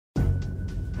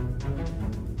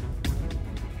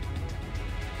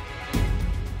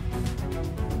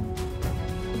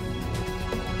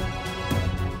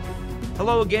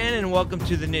Hello again, and welcome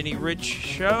to the Nittany Rich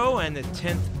Show and the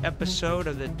 10th episode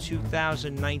of the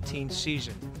 2019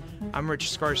 season. I'm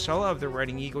Rich Scarcella of the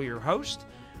Reading Eagle, your host.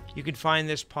 You can find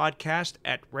this podcast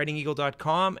at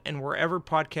readingeagle.com and wherever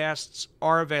podcasts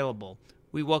are available.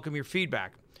 We welcome your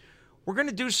feedback. We're going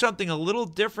to do something a little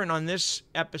different on this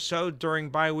episode during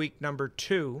bye week number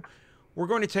 2. We're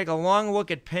going to take a long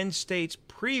look at Penn State's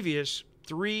previous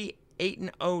 3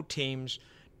 8-0 teams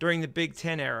during the Big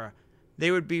Ten era. They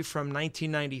would be from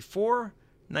 1994,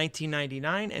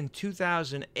 1999, and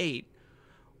 2008.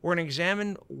 We're going to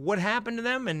examine what happened to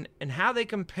them and how they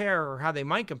compare, or how they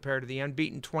might compare, to the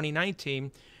unbeaten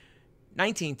 2019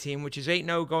 team, which is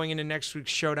 8-0 going into next week's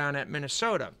showdown at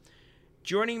Minnesota.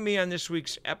 Joining me on this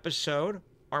week's episode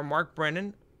are Mark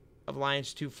Brennan of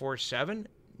Lions 247,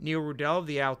 Neil Rudell of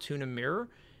the Altoona Mirror,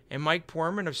 and Mike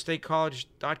Poorman of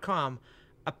StateCollege.com,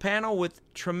 a panel with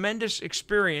tremendous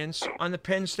experience on the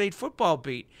Penn State football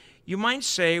beat. You might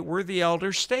say we're the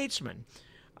elder statesmen.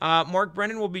 Mark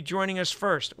Brennan will be joining us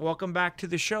first. Welcome back to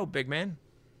the show, big man.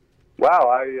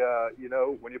 Wow,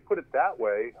 when you put it that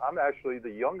way, I'm actually the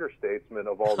younger statesman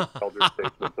of all the elder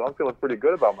statesmen, so I'm feeling pretty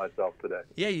good about myself today.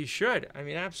 Yeah, you should. I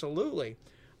mean, absolutely.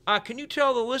 Can you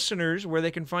tell the listeners where they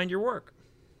can find your work?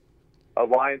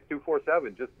 Lions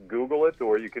 247, just Google it,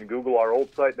 or you can Google our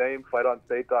old site name,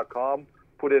 fightonstate.com.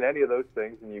 Put in any of those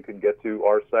things, and you can get to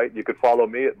our site. You can follow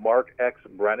me at Mark X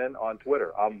Brennan on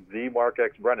Twitter. I'm the Mark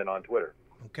X Brennan on Twitter.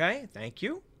 Okay, thank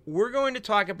you. We're going to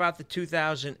talk about the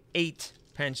 2008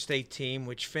 Penn State team,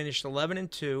 which finished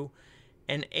 11-2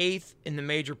 and 8th in the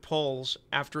major polls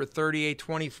after a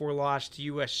 38-24 loss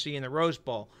to USC in the Rose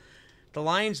Bowl. The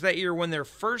Lions that year won their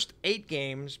first 8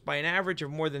 games by an average of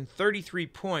more than 33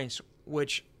 points,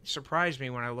 which surprised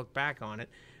me when I look back on it.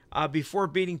 Before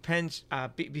beating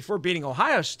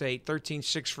Ohio State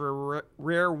 13-6 for a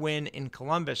rare win in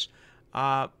Columbus.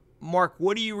 Mark,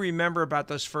 what do you remember about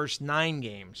those first 9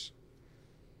 games?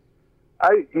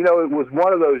 It was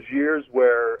one of those years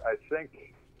where I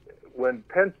think when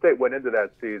Penn State went into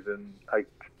that season, I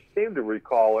seem to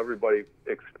recall everybody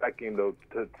expecting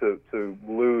to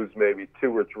lose maybe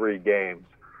 2 or 3 games.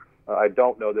 I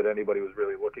don't know that anybody was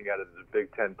really looking at it as a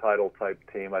Big Ten title type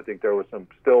team. I think there was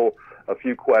still a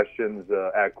few questions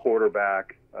at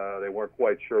quarterback. They weren't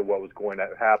quite sure what was going to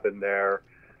happen there.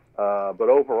 But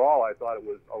overall, I thought it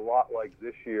was a lot like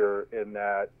this year in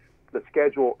that the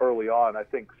schedule early on, I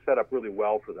think, set up really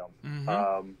well for them.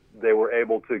 Mm-hmm. They were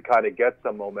able to kind of get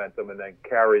some momentum and then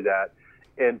carry that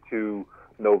into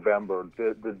November.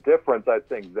 The difference, I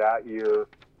think, that year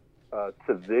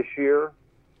to this year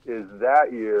is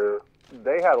that year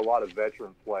they had a lot of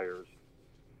veteran players.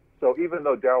 So even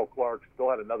though Darrell Clark still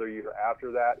had another year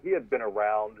after that, he had been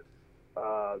around.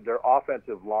 Their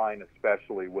offensive line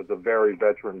especially was a very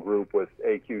veteran group with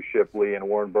A.Q. Shipley and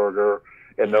Warrenberger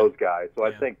and those guys. So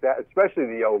I think that, especially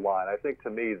the O-line, I think to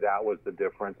me that was the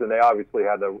difference. And they obviously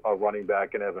had a running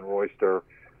back in Evan Royster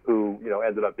who,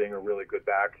 ended up being a really good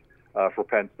back for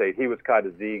Penn State. He was kind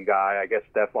of the guy. I guess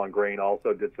Stephon Green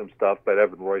also did some stuff, but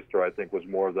Evan Royster, I think, was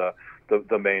more the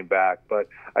main back. But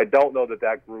I don't know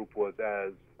that group was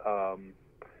as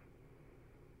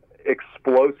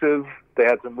explosive. They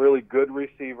had some really good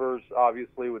receivers,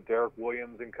 obviously, with Derek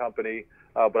Williams and company,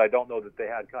 but I don't know that they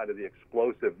had kind of the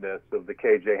explosiveness of the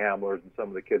KJ Hamlers and some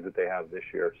of the kids that they have this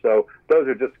year. So those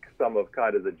are just some of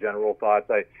kind of the general thoughts.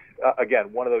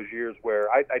 Again, one of those years where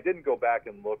I didn't go back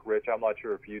and look, Rich, I'm not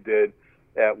sure if you did,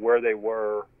 at where they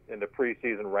were in the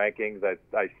preseason rankings.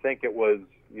 I think it was,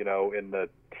 in the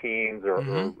teens or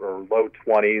low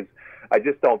 20s. I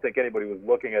just don't think anybody was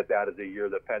looking at that as a year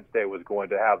that Penn State was going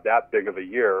to have that big of a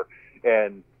year.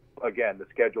 And again, the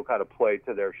schedule kind of played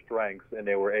to their strengths, and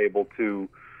they were able to.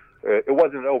 It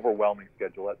wasn't an overwhelming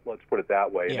schedule. Let's put it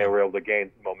that way. And they were able to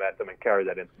gain momentum and carry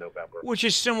that into November, which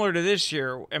is similar to this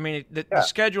year. I mean, the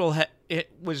schedule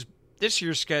this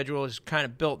year's schedule is kind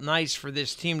of built nice for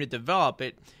this team to develop.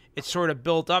 It's sort of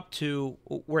built up to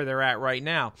where they're at right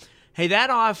now. Hey, that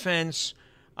offense.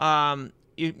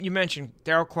 You mentioned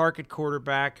Darrell Clark at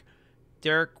quarterback,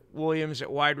 Derek Williams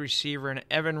at wide receiver, and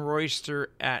Evan Royster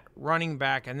at running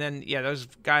back. And then, those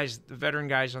guys, the veteran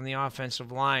guys on the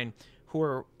offensive line who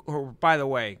are by the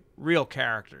way, real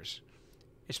characters,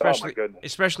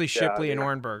 especially Shipley and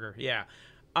Ornberger.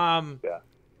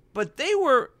 But they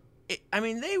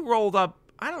they rolled up,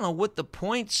 I don't know what the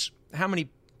points, how many,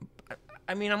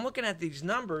 I'm looking at these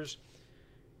numbers.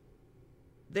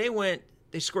 They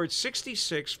scored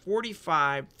 66,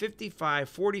 45, 55,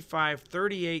 45,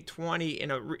 38, 20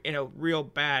 in a real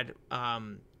bad,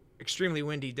 extremely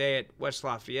windy day at West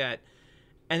Lafayette,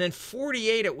 and then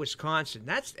 48 at Wisconsin.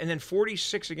 And then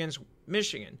 46 against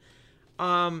Michigan.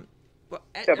 Well,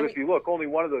 Yeah, but if you look, only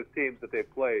one of those teams that they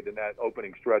played in that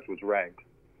opening stretch was ranked,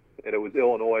 and it was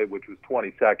Illinois, which was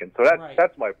 22nd. So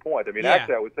that's my point. I mean,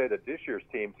 actually, I would say that this year's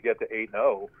team to get to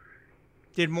 8-0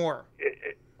 did more.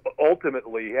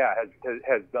 Ultimately,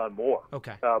 has done more.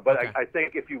 Okay. But I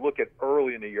think if you look at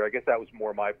early in the year, I guess that was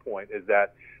more my point, is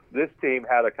that this team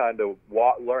had to kind of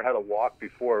learn how to walk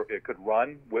before it could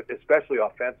run, especially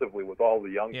offensively with all the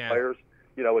young players.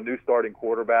 You know, a new starting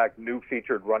quarterback, new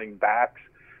featured running backs.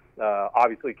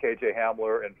 Obviously, KJ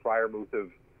Hamler and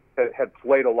Freiermuth had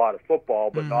played a lot of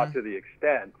football, but not to the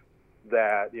extent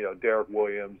that, you know, Derek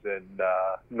Williams and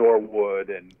Norwood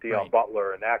and Deion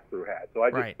Butler and that crew had. So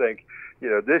I just think, you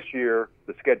know, this year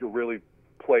the schedule really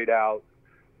played out,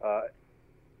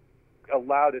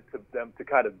 allowed them to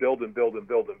kind of build,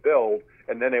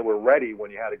 and then they were ready when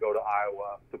you had to go to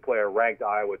Iowa to play a ranked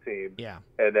Iowa team,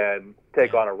 and then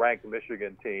take on a ranked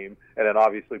Michigan team, and then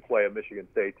obviously play a Michigan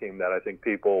State team that I think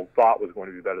people thought was going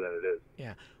to be better than it is.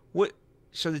 Yeah.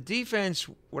 So the defense,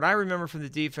 what I remember from the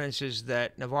defense is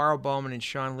that Navarro Bowman and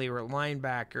Sean Lee were at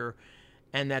linebacker,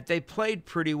 and that they played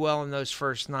pretty well in those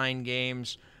first 9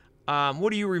 games. What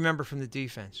do you remember from the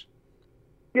defense?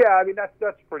 Yeah, I mean,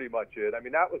 that's pretty much it. I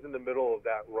mean, that was in the middle of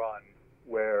that run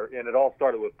and it all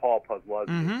started with Paul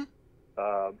Puslewski,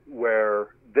 where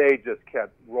they just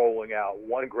kept rolling out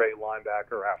one great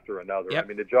linebacker after another. I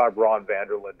mean, the job Ron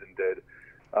Vanderlinden did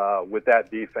with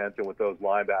that defense and with those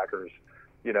linebackers,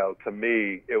 you know, to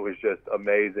me, it was just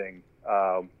amazing.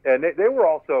 And they were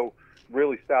also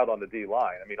really stout on the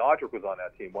D-line. I mean, Audric was on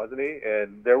that team, wasn't he?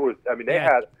 And there was, I mean, they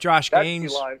had Josh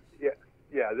Gaines. D-line,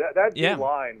 that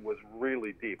D-line was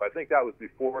really deep. I think that was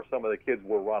before some of the kids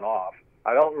were run off.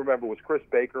 I don't remember, was Chris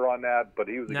Baker on that, but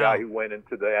he was the guy who went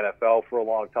into the NFL for a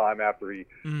long time after he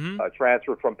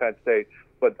transferred from Penn State.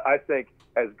 But I think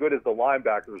as good as the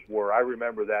linebackers were, I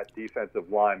remember that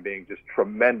defensive line being just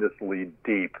tremendously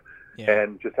deep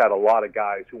and just had a lot of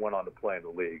guys who went on to play in the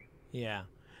league. Yeah.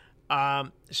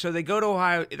 So they go to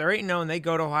Ohio. They're 8-0, and they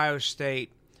go to Ohio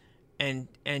State, and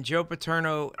Joe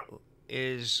Paterno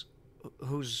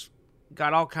who's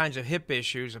got all kinds of hip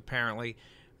issues apparently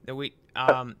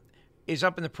is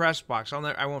up in the press box.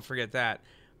 I won't forget that.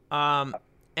 And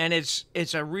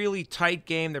it's a really tight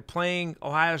game. They're playing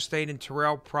Ohio State and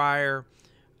Terrell Pryor,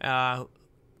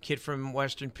 kid from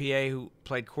Western PA who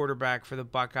played quarterback for the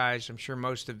Buckeyes. I'm sure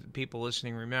most of the people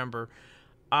listening remember.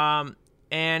 And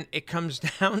it comes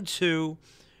down to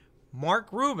Mark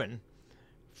Rubin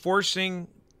forcing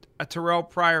a Terrell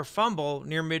Pryor fumble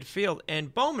near midfield,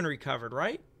 and Bowman recovered,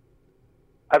 right?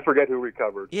 I forget who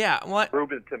recovered. Yeah, what?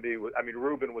 Rubin to me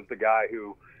Rubin was the guy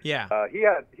who. Yeah.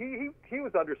 He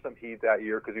was under some heat that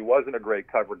year because he wasn't a great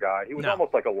cover guy. He was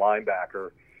almost like a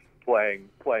linebacker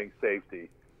playing safety.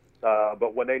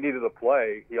 But when they needed a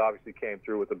play, he obviously came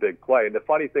through with a big play. And the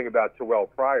funny thing about Terrell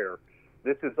Pryor,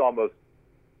 this is almost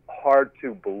hard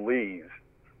to believe,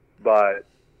 but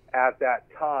at that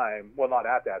time, well, not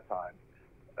at that time,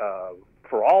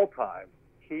 for all time,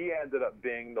 he ended up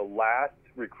being the last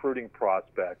recruiting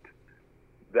prospect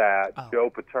that Joe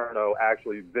Paterno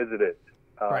actually visited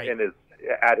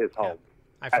at his home.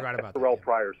 I forgot about Terrell that.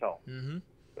 Pryor's home. Mm-hmm.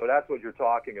 So that's what you're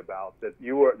talking about. That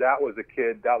was a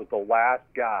kid. That was the last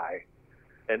guy,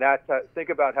 and think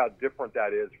about how different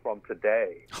that is from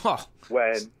today.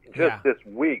 When this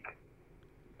week,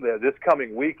 this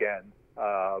coming weekend,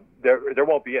 there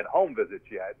won't be in-home visits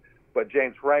yet, but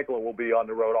James Franklin will be on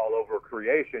the road all over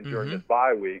creation during this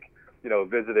bye week, you know,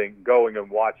 going and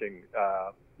watching,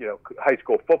 high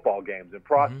school football games and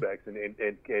prospects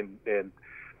and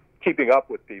keeping up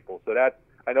with people. So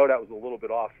I know that was a little bit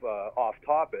off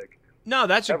topic. No,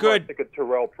 that's I think of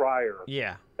Terrell Pryor.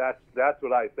 Yeah. That's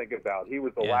what I think about. He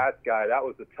was the last guy. That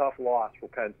was a tough loss for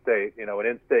Penn State. You know, an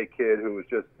in-state kid who was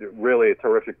just really a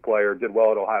terrific player, did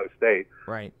well at Ohio State.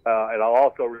 Right. And I'll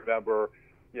also remember,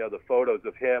 you know, the photos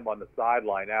of him on the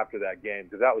sideline after that game,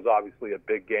 because that was obviously a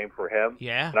big game for him.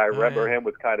 Yeah. And I remember him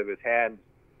with kind of his head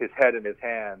in his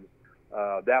hands.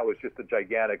 That was just a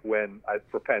gigantic win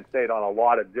for Penn State on a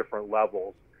lot of different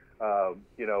levels.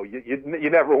 You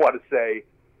never want to say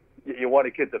you want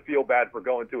a kid to feel bad for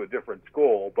going to a different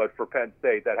school, but for Penn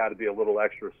State, that had to be a little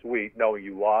extra sweet, knowing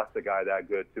you lost a guy that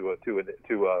good to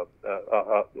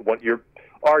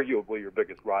arguably your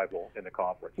biggest rival in the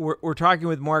conference. We're talking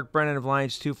with Mark Brennan of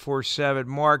Lions 247.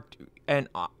 Mark, and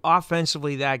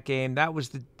offensively that game, that was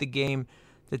the game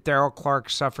that Darrell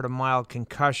Clark suffered a mild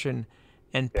concussion,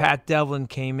 and Pat Devlin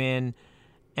came in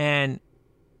and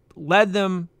led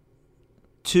them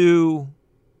to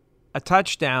a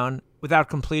touchdown without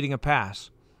completing a pass.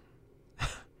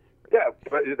 Yeah,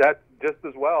 but just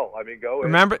as well. I mean, go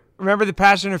ahead. Remember the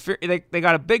pass interference? They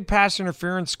got a big pass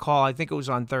interference call. I think it was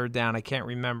on third down. I can't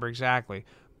remember exactly.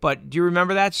 But do you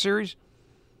remember that series?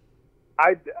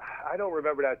 I don't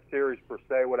remember that series per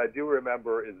se. What I do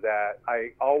remember is that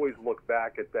I always look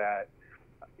back at that.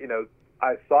 You know,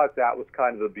 I thought that was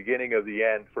kind of the beginning of the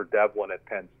end for Devlin at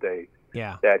Penn State.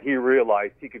 Yeah. That he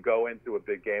realized he could go into a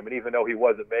big game, and even though he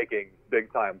wasn't making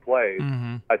big-time plays,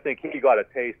 I think he got a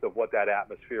taste of what that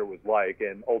atmosphere was like,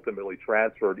 and ultimately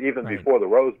transferred even before the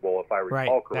Rose Bowl, if I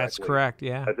recall correctly. That's correct.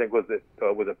 Yeah. I think was it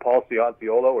Paul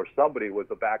Cianciolo or somebody was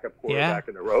the backup quarterback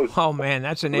in the Rose Bowl. Oh man,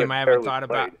 that's a name I haven't thought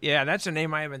about. Yeah, that's a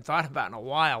name I haven't thought about in a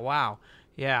while. Wow.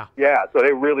 Yeah. Yeah. So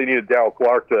they really needed Darryl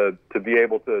Clark to be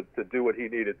able to do what he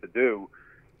needed to do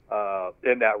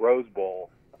in that Rose Bowl.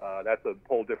 That's a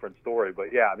whole different story.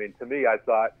 But, yeah, I mean, to me, I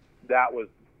thought that was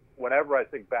 – whenever I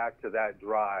think back to that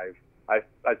drive, I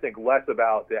think less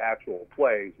about the actual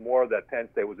plays, more that Penn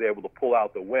State was able to pull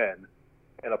out the win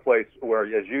in a place where,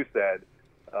 as you said,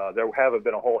 there haven't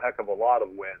been a whole heck of a lot of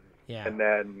wins. Yeah. And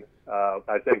then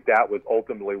I think that was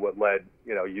ultimately what led,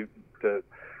 you to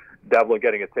Devlin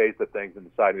getting a taste of things and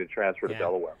deciding to transfer to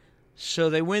Delaware. So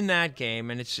they win that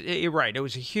game, and you're right. It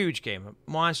was a huge game,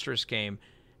 a monstrous game.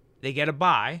 They get a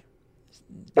bye.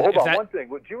 Well, hold on, one thing.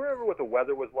 Do you remember what the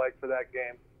weather was like for that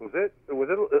game? Was it?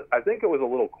 I think it was a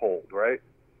little cold, right?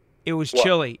 It was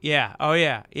chilly. Yeah. Oh,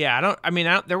 yeah. Yeah.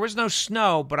 There was no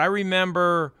snow, but I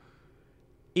remember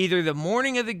either the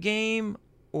morning of the game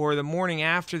or the morning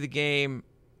after the game,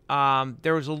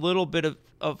 there was a little bit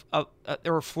of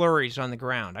there were flurries on the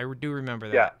ground. I do remember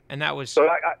that. Yeah. And that was. So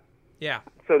yeah.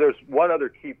 So there's one other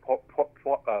key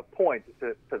point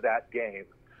to that game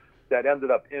that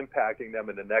ended up impacting them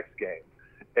in the next game.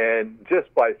 And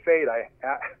just by fate, I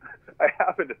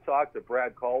happened to talk to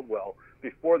Brad Caldwell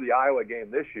before the Iowa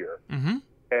game this year,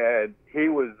 and he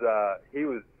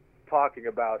was talking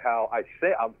about how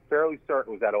I'm fairly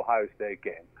certain it was that Ohio State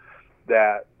game,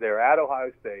 that they're at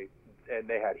Ohio State and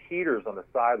they had heaters on the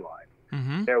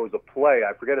sideline. There was a play,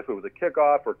 I forget if it was a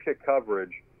kickoff or kick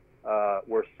coverage,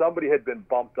 where somebody had been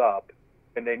bumped up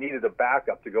and they needed a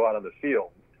backup to go out on the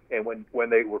field. And when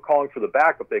they were calling for the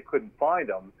backup, they couldn't find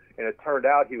him, and it turned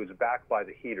out he was back by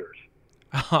the heaters.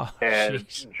 And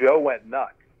Joe went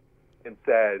nuts and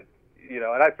said,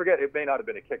 and I forget, it may not have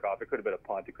been a kickoff. It could have been a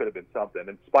punt. It could have been something.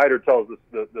 And Spider tells us,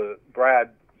 the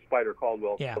Brad Spider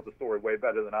Caldwell tells the story way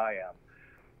better than I am.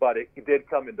 But it did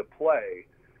come into play.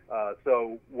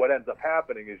 So what ends up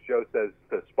happening is Joe says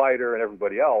to Spider and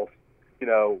everybody else,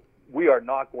 we are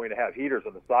not going to have heaters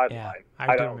on the sideline. Yeah,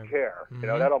 I don't care.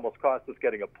 That almost cost us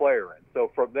getting a player in.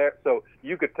 So from there,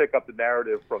 you could pick up the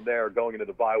narrative from there going into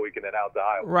the bye week and then out to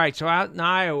Iowa. Right. So out in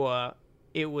Iowa,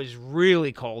 it was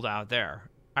really cold out there.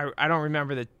 I don't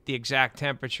remember the exact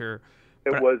temperature.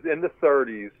 It was in the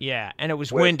 30s. Yeah, and it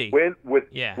was windy.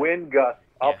 Wind gusts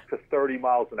up to 30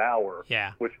 miles an hour,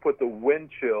 which put the wind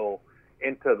chill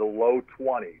into the low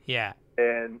 20s. Yeah.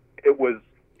 And it was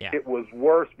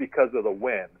worse because of the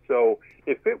wind. So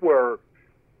if it were,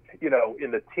 in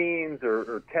the teens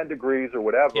or 10 degrees or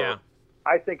whatever,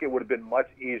 I think it would have been much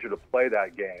easier to play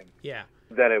that game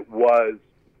than it was,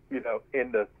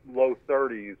 in the low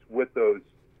 30s with those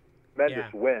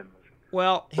tremendous winds.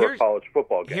 Well, for a college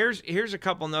football game. Here's a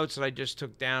couple notes that I just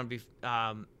took down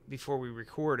before we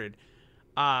recorded.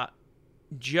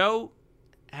 Joe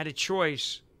had a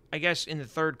choice, I guess, in the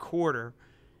third quarter,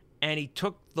 and he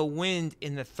took the wind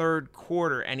in the third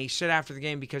quarter, and he said after the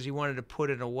game because he wanted to put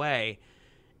it away.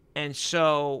 And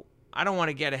so I don't want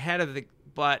to get ahead of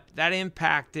but that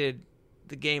impacted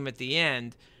the game at the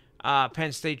end.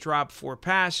 Penn State dropped 4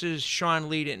 passes. Sean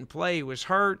Lee didn't play. He was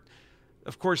hurt.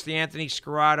 Of course, the Anthony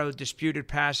Scarrato disputed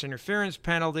pass interference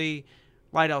penalty.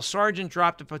 Lydell Sargent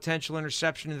dropped a potential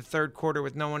interception in the third quarter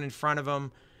with no one in front of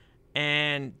him.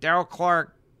 And Darryl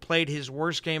Clark played his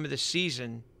worst game of the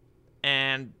season,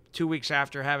 and 2 weeks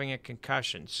after having a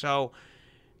concussion. So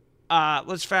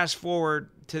let's fast forward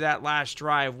to that last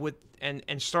drive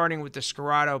and starting with the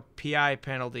Scarrato PI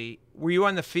penalty. Were you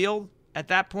on the field at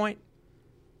that point?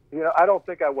 I don't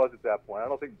think I was at that point. I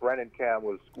don't think Brennan Cam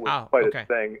was quite a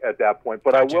thing at that point.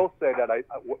 But Gotcha. I will say that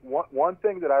one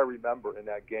thing that I remember in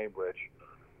that game, Rich,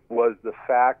 was the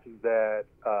fact that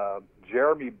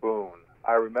Jeremy Boone,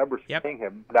 I remember seeing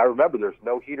him. And I remember there's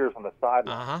no heaters on the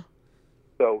sideline.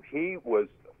 So he was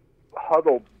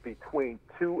huddled between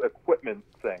 2 equipment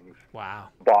things,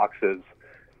 boxes.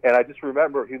 And I just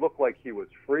remember he looked like he was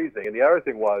freezing. And the other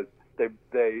thing was,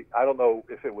 they I don't know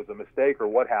if it was a mistake or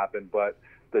what happened, but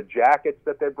the jackets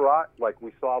that they brought, like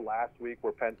we saw last week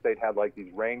where Penn State had like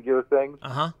these rain gear things.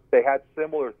 They had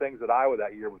similar things at Iowa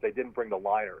that year, but they didn't bring the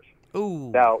liners.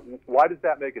 Ooh. Now, why does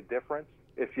that make a difference?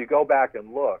 If you go back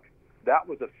and look, that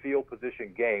was a field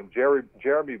position game.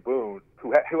 Jeremy Boone,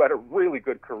 who had a really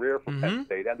good career for Penn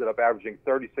State, ended up averaging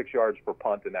 36 yards per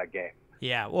punt in that game.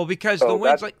 Yeah, well, because the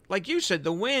winds, like you said,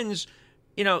 the winds,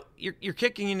 you're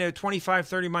kicking into a 25,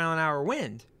 30 mile an hour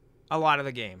wind a lot of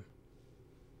the game.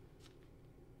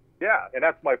 Yeah, and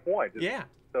that's my point. Yeah.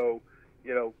 So,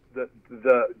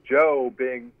 the Joe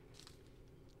being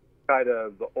kind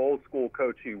of the old school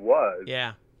coach he was,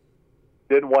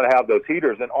 didn't want to have those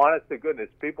heaters. And honest to goodness,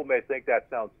 people may think that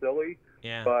sounds silly,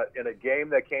 but in a game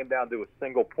that came down to a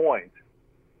single point,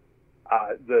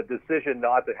 the decision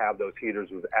not to have those heaters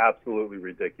was absolutely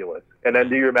ridiculous. And then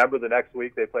do you remember the next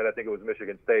week they played, I think it was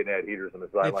Michigan State, and they had heaters on the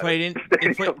sideline.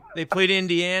 They played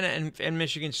Indiana and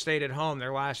Michigan State at home,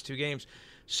 their last two games.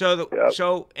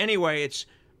 So anyway, it's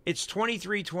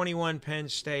 23-21 Penn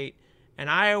State, and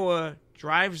Iowa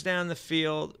drives down the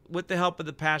field with the help of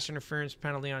the pass interference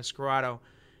penalty on Scarrato.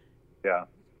 Yeah.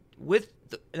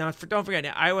 Don't forget,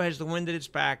 Iowa has the wind at its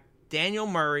back. Daniel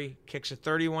Murray kicks a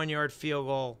 31-yard field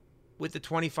goal with the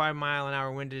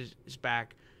 25-mile-an-hour wind at his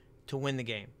back to win the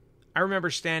game. I remember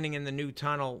standing in the new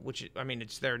tunnel, which,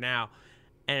 it's there now,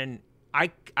 and I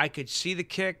could see the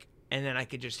kick, and then I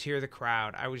could just hear the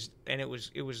crowd. It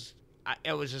was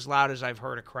as loud as I've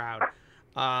heard a crowd.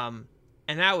 And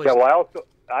that was... Yeah, well,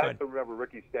 I also remember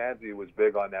Ricky Stanzi was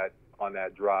big on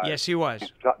that drive. Yes, he was.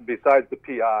 Besides the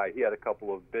PI, he had a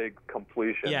couple of big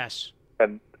completions. Yes.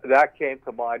 And that came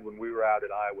to mind when we were out in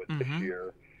Iowa this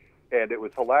year. And it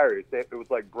was hilarious. It was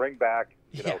like bring back,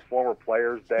 former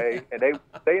players day. And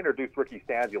they introduced Ricky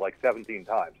Stanzi like 17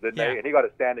 times, didn't they? And he got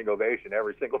a standing ovation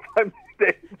every single time.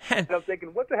 And I'm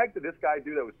thinking, what the heck did this guy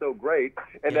do that was so great?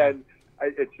 And then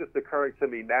it's just occurring to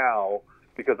me now,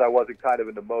 because I wasn't kind of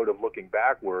in the mode of looking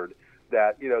backward,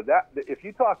 that if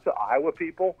you talk to Iowa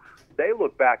people, they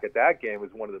look back at that game as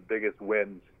one of the biggest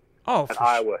wins that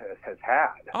Iowa has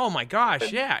had. Oh my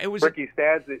gosh, it was Ricky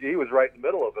Stanzi. He was right in the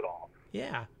middle of it all.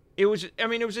 Yeah. It was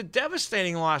a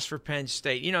devastating loss for Penn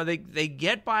State. They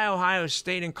get by Ohio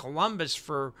State and Columbus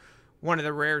for one of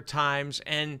the rare times,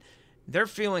 and they're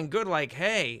feeling good. Like,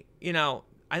 hey,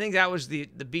 I think that was the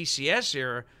BCS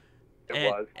era.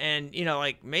 It was, and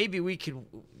like maybe we could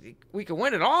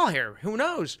win it all here. Who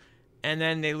knows? And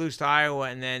then they lose to Iowa,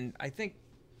 and then I think,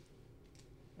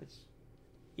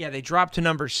 they dropped to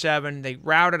number 7. They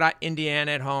routed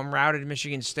Indiana at home, routed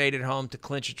Michigan State at home to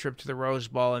clinch a trip to the Rose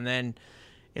Bowl, and then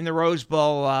in the Rose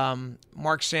Bowl,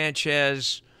 Mark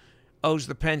Sanchez owes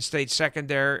the Penn State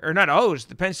secondary, or not owes,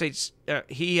 the Penn State's,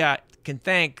 he can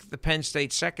thank the Penn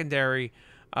State secondary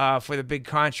for the big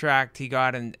contract he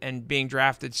got and being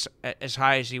drafted as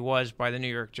high as he was by the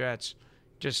New York Jets.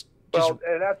 Well,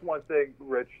 and that's one thing,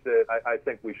 Rich, that I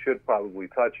think we should probably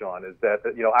touch on is that,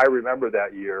 I remember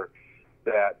that year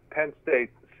that Penn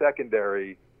State's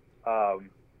secondary,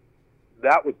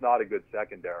 that was not a good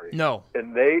secondary. No.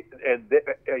 And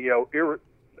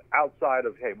outside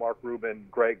of, hey, Mark Rubin,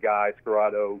 great guy,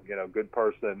 Scarrato, good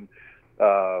person,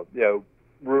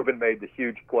 Rubin made the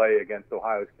huge play against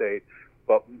Ohio State.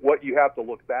 But what you have to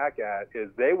look back at is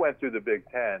they went through the Big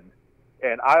Ten,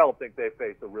 and I don't think they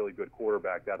faced a really good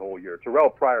quarterback that whole year. Terrell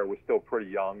Pryor was still pretty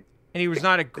young. And he was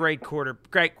not a great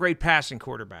passing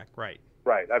quarterback, right?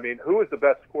 Right. Who was the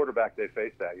best quarterback they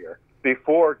faced that year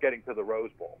before getting to the Rose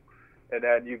Bowl? And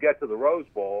then you get to the Rose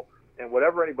Bowl, and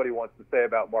whatever anybody wants to say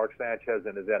about Mark Sanchez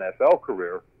and his NFL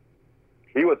career,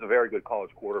 he was a very good college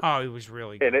quarterback. Oh, he was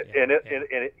really good.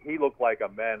 And he looked like a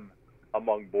man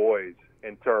among boys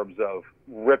in terms of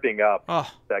ripping up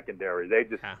secondary. They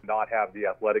just did not have the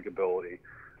athletic ability.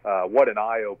 What an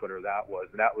eye-opener that was.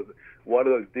 And that was one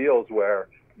of those deals where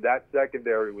that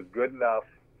secondary was good enough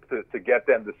to get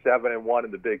them to 7-1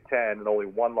 in the Big Ten and only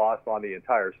one loss on the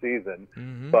entire season,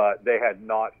 but they had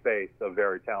not faced a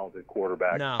very talented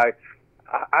quarterback. No.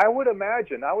 I would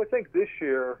think this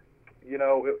year,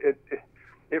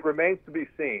 it remains to be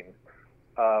seen.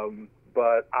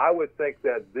 But I would think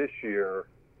that this year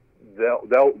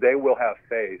they will have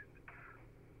faced,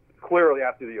 clearly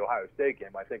after the Ohio State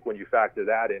game, I think when you factor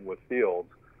that in with Fields,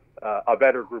 a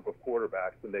better group of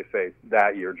quarterbacks than they faced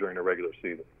that year during the regular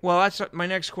season. Well, that's my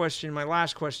next question. My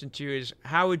last question to you is,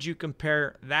 how would you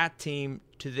compare that team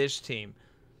to this team?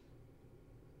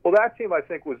 Well, that team, I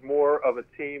think, was more of a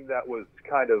team that was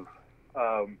kind of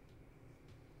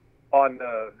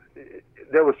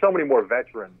there were so many more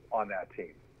veterans on that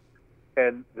team.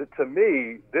 And to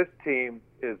me, this team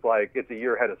is like it's a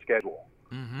year ahead of schedule.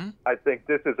 I think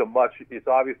this is it's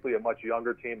obviously a much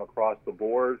younger team across the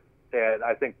board, and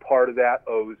I think part of that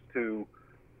owes to,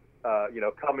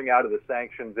 coming out of the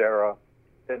sanctions era,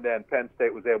 and then Penn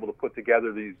State was able to put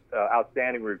together these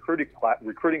outstanding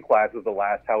recruiting classes the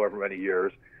last however many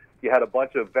years. You had a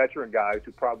bunch of veteran guys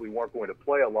who probably weren't going to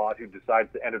play a lot who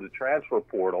decided to enter the transfer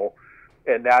portal,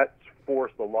 and that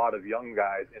forced a lot of young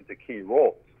guys into key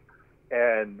roles.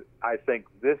 And I think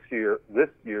this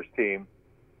year's team,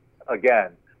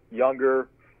 again, younger,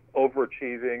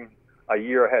 overachieving, a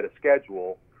year ahead of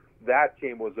schedule, that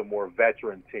team was a more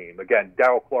veteran team. Again,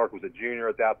 Darryl Clark was a junior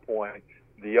at that point.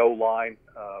 The O-line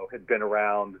had been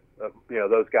around,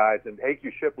 those guys. And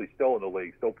A.Q. Shipley's still in the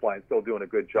league, still playing, still doing a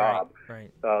good job. Right.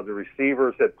 The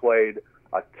receivers had played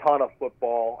a ton of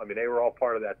football. I mean, they were all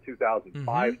part of that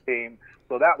 2005 team.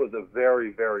 So that was a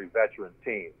very, very veteran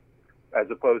team, as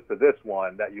opposed to this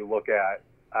one that you look at.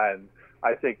 And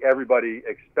I think everybody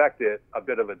expected a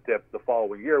bit of a dip the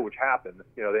following year, which happened.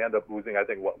 They ended up losing, I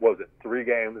think, 3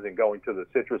 games and going to the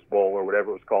Citrus Bowl or whatever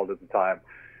it was called at the time.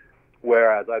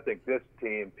 Whereas I think this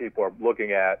team people are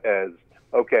looking at as,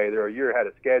 okay, they're a year ahead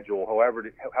of schedule.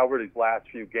 However these last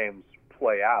few games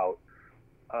play out,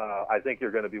 I think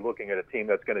you're going to be looking at a team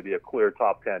that's going to be a clear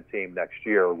top 10 team next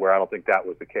year, where I don't think that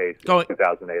was the case in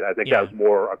 2008. I think that was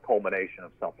more a culmination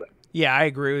of something. Yeah, I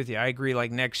agree with you. I agree.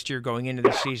 Like next year going into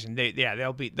the season,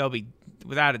 they'll be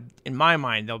in my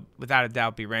mind, they'll without a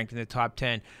doubt be ranked in the top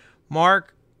 10.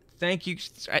 Mark, thank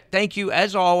you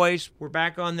as always. We're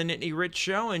back on the Nittany Rich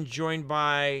Show and joined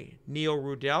by Neil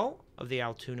Rudell of the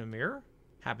Altoona Mirror,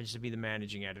 happens to be the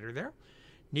managing editor there.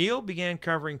 Neil began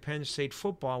covering Penn State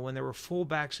football when there were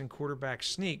fullbacks and quarterback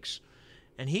sneaks,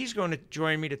 and he's going to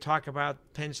join me to talk about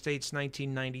Penn State's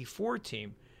 1994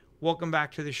 team. Welcome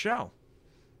back to the show.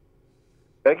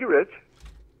 Thank you, Rich.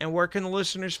 And where can the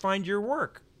listeners find your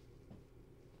work?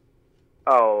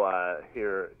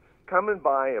 Here, coming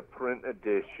by a print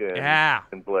edition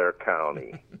in Blair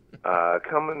County.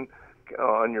 Coming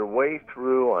on your way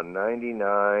through on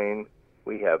 99,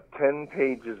 we have 10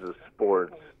 pages of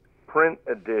sports, print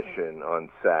edition on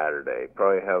Saturday.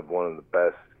 Probably have one of the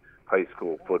best high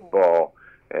school football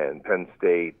and Penn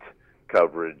State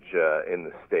coverage in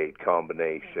the state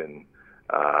combination.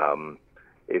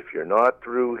 If you're not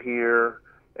through here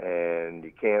and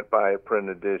you can't buy a print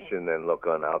edition, then look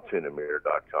on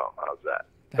AltoonaMirror.com. How's that?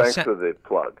 Thanks for the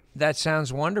plug. That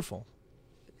sounds wonderful.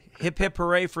 Hip, hip,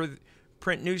 hooray for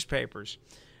print newspapers.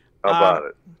 How about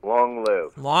it? Long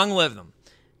live. Long live them.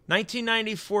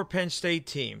 1994 Penn State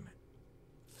team.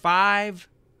 5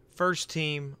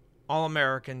 first-team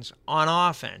All-Americans on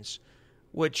offense,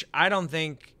 which I don't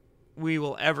think we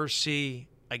will ever see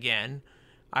again.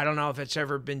 I don't know if it's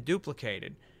ever been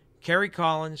duplicated. Kerry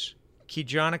Collins,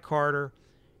 Keyjana Carter,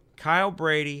 Kyle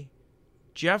Brady,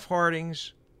 Jeff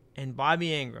Hardings, and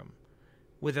Bobby Ingram,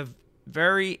 with a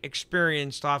very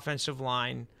experienced offensive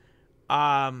line.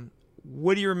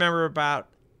 What do you remember about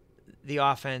the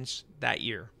offense that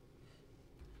year?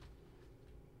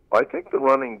 I think the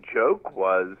running joke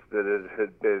was that it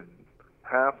had been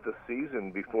half the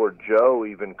season before Joe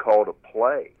even called a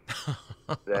play.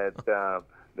 That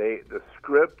the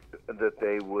script that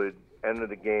they would enter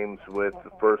the games with,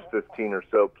 the first 15 or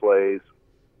so plays,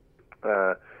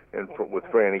 with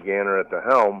Franny Ganner at the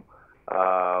helm,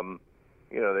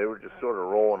 they were just sort of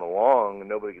rolling along and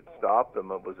nobody could stop them.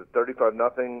 It was at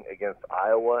 35-0 against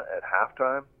Iowa at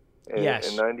halftime in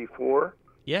 '94.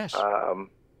 Yes.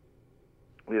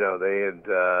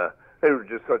 They were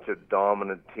just such a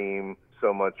dominant team,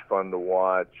 so much fun to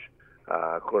watch.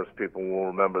 Of course, people will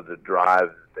remember the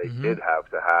drive that they did have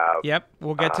to have. Yep,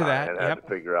 we'll get to that. And had to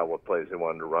figure out what plays they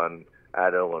wanted to run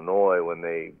at Illinois when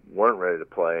they weren't ready to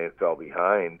play and fell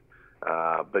behind.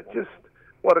 But just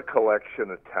what a collection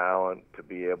of talent to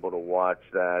be able to watch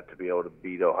that, to be able to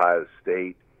beat Ohio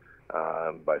State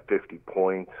by 50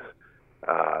 points,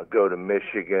 go to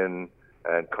Michigan,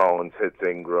 and Collins hits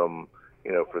Ingram,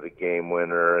 for the game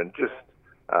winner, and just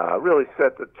really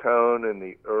set the tone in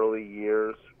the early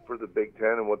years for the Big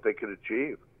Ten and what they could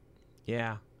achieve.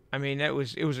 Yeah, I mean it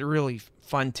was a really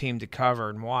fun team to cover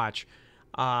and watch.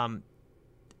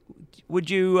 Would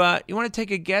you want to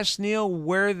take a guess, Neil,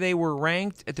 where they were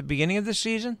ranked at the beginning of the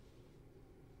season?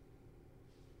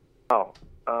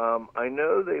 I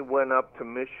know they went up to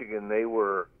Michigan.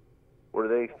 Were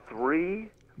they 3?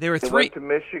 They were 3. They went to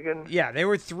Michigan? Yeah, they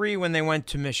were 3 when they went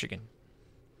to Michigan.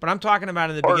 But I'm talking about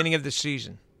in the beginning of the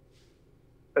season.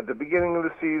 At the beginning of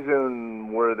the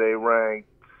season, were they ranked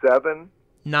 7?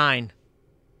 9.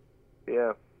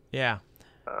 Yeah. Yeah.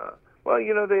 Well,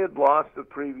 they had lost the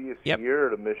previous year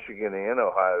to Michigan and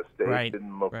Ohio State. Right.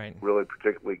 Didn't look really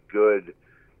particularly good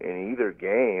in either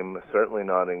game. Certainly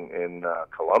not in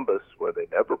Columbus, where they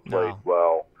never played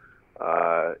well.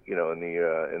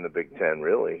 In the Big Ten,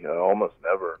 really, almost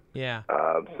never. Yeah.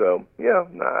 I'm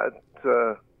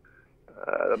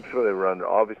sure they were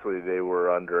obviously they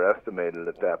were underestimated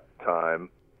at that time.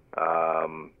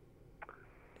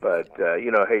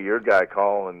 Hey, your guy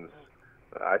Collins,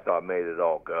 I thought made it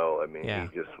all go. I mean, He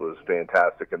just was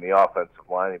fantastic, and the offensive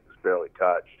line, he was barely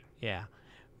touched. Yeah.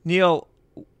 Neil,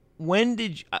 when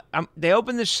did they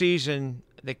opened the season?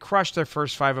 They crushed their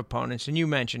first 5 opponents, and you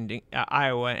mentioned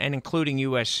Iowa, and including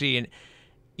USC. And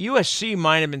USC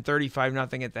might have been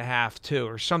 35-0 at the half, too,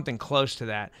 or something close to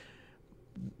that.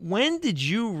 When did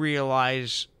you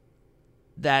realize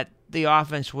that the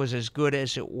offense was as good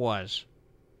as it was?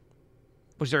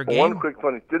 Was there a game? One quick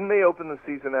funny. Didn't they open the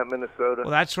season at Minnesota? Well,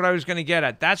 that's what I was going to get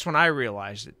at. That's when I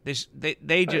realized it.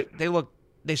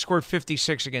 They scored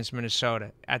 56 against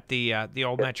Minnesota at the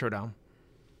old Metrodome.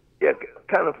 Yeah,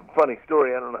 kind of a funny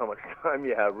story. I don't know how much time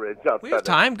you have, Rich. We have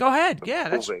time. Go ahead.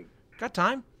 Yeah, got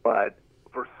time. But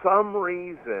for some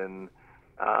reason,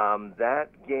 that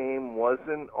game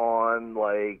wasn't on,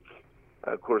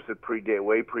 of course, it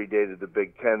predated the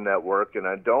Big Ten Network, and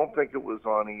I don't think it was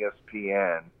on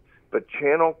ESPN. But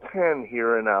Channel 10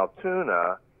 here in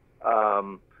Altoona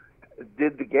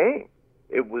did the game.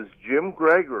 It was Jim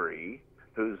Gregory,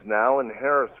 who's now in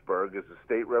Harrisburg as a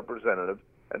state representative,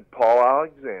 and Paul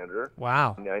Alexander.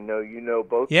 Wow. And I know you know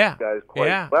both these guys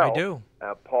quite well. Yeah, I do.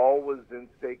 Paul was in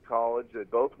State College. They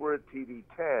both were at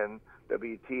TV10,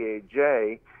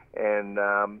 WTAJ, and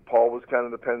Paul was kind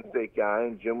of the Penn State guy,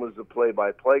 and Jim was the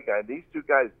play-by-play guy. These two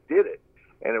guys did it.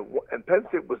 And Penn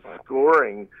State was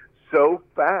scoring so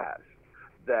fast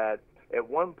that at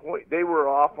one point they were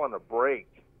off on a break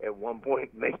at one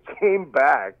point, and they came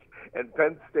back, and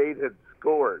Penn State had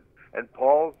scored. And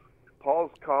Paul's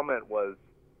comment was,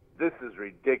 "This is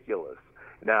ridiculous."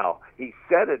 Now, he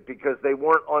said it because they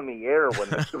weren't on the air when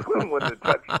the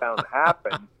touchdown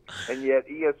happened, and yet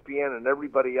ESPN and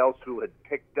everybody else who had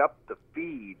picked up the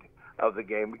feed of the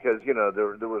game, because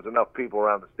there was enough people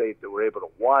around the state that were able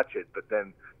to watch it, but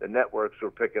then the networks were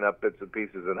picking up bits and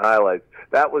pieces and highlights.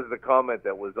 That was the comment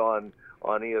that was on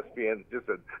ESPN. Just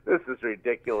said, "This is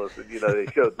ridiculous," and they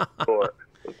showed the score.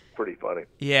 It was pretty funny.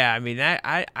 Yeah, I mean,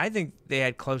 I think they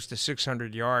had close to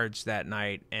 600 yards that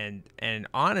night, and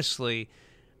honestly,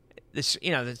 this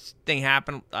thing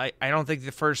happened. I don't think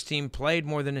the first team played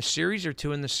more than a series or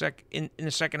two in the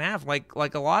second half,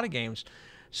 like a lot of games.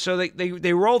 So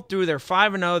they rolled through. They're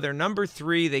 5-0. They're number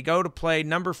 3. They go to play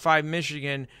number 5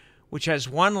 Michigan, which has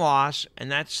one loss,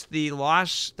 and that's the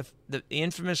loss, the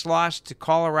infamous loss to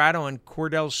Colorado and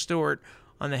Cordell Stewart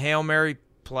on the Hail Mary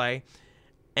play.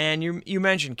 And you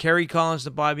mentioned Kerry Collins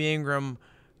to Bobby Ingram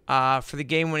for the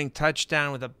game-winning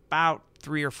touchdown with about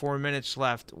 3 or 4 minutes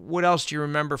left. What else do you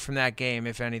remember from that game,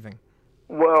 if anything?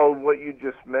 Well, what you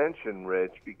just mentioned,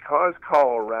 Rich, because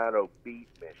Colorado beat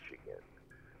Michigan,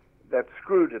 that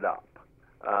screwed it up.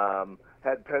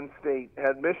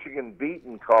 Had Michigan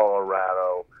beaten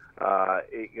Colorado,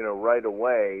 right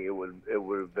away, it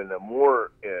would have been a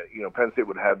more, Penn State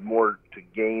would have more to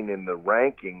gain in the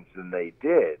rankings than they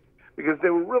did, because they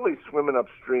were really swimming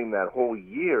upstream that whole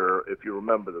year, if you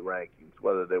remember the rankings,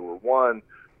 whether they were 1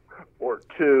 or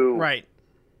 2. Right.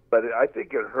 But I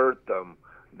think it hurt them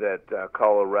that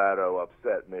Colorado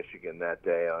upset Michigan that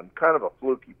day on kind of a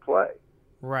fluky play.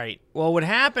 Right. Well, what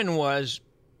happened was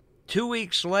 2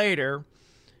 weeks later,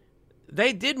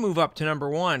 they did move up to number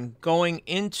 1 going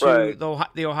into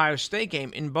the Ohio State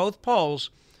game in both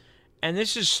polls. And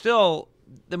this is still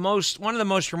one of the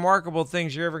most remarkable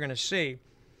things you're ever going to see.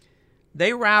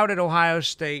 They routed Ohio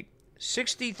State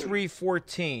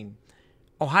 63-14.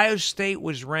 Ohio State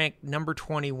was ranked number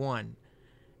 21.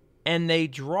 And the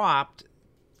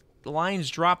Lions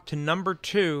dropped to number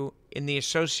 2 in the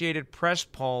Associated Press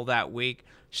poll that week.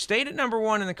 Stayed at number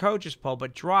 1 in the coaches poll,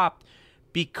 but dropped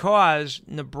because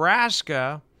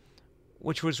Nebraska,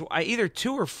 which was either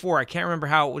 2 or 4, I can't remember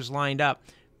how it was lined up,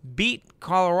 beat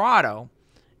Colorado,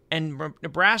 and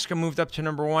Nebraska moved up to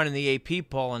number 1 in the AP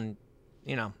poll and,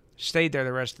 stayed there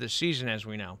the rest of the season, as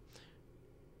we know.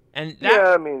 And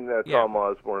Tom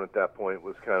Osborne at that point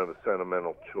was kind of a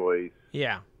sentimental choice.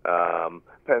 Yeah.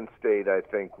 Penn State, I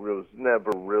think, was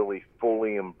never really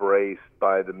fully embraced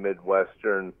by the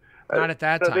Midwestern. Not at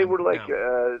that time. They were like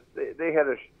they had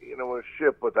a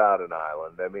ship without an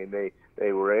island. I mean, they had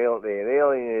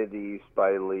alienated the East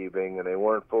by leaving, and they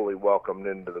weren't fully welcomed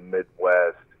into the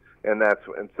Midwest. And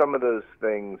some of those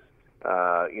things,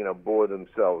 bore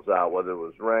themselves out, whether it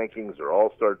was rankings or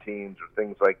all-star teams or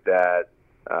things like that.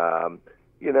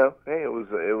 hey, it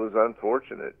was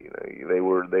unfortunate. They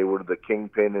were the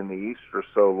kingpin in the East for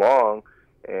so long,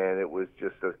 and it was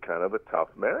just a kind of a tough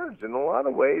marriage. In a lot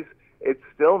of ways, it's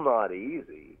still not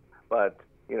easy, but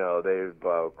they've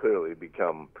clearly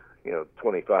become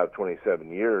 25,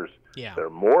 27 years. Yeah. They're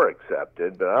more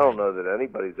accepted, but I don't know that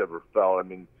anybody's ever felt. I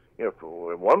mean, at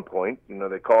one point,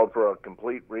 they called for a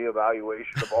complete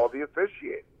reevaluation of all the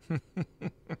officiating.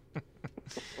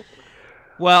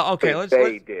 Well, okay,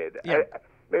 They did. Yeah.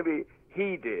 Maybe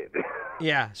he did.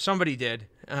 Yeah, somebody did.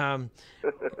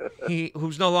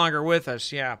 Who's no longer with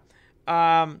us. Yeah.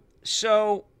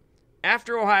 So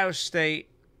after Ohio State,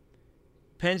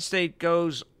 Penn State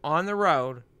goes on the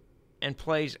road and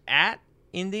plays at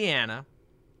Indiana.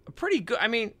 Pretty good. I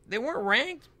mean, they weren't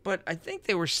ranked, but I think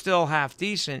they were still half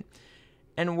decent.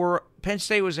 And Penn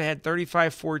State was ahead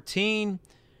 35-14,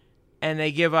 and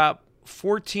they give up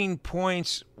 14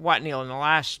 points, Neil, in the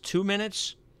last 2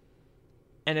 minutes?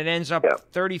 And it ends up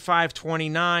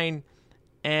 35-29,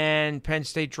 and Penn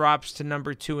State drops to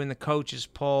number 2 in the coaches'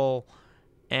 poll,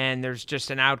 and there's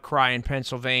just an outcry in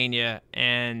Pennsylvania,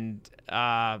 and,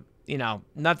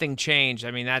 nothing changed.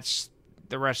 I mean, that's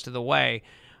the rest of the way.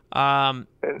 And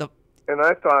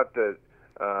I thought that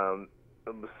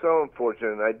it was so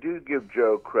unfortunate. And I do give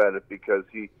Joe credit because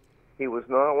he was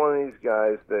not one of these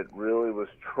guys that really was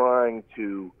trying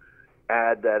to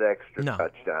add that extra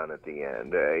touchdown at the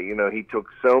end. He took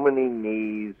so many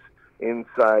knees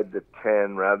inside the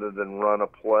 10 rather than run a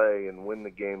play and win the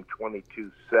game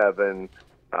 22-7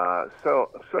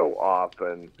 so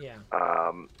often,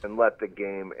 and let the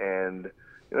game end.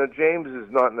 James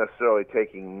is not necessarily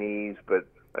taking knees, but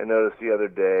I noticed the other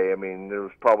day, I mean, there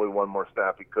was probably one more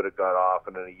snap he could have got off,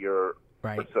 and in a year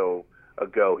or so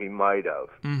ago he might have.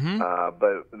 Mm-hmm.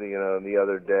 But, the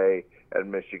other day at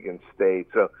Michigan State.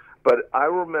 But I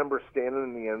remember standing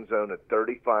in the end zone at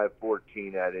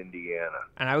 35-14 at Indiana.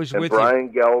 And I was with Brian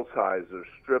Gelsheiser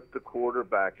stripped the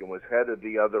quarterback and was headed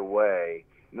the other way.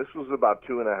 And this was about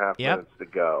 2.5 minutes to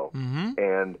go. Mm-hmm.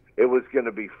 And it was going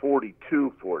to be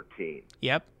 42-14.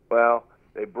 Yep. Well,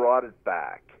 they brought it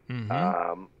back.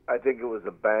 Mm-hmm. I think it was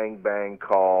a bang-bang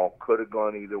call. Could have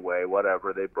gone either way,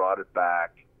 whatever. They brought it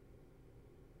back.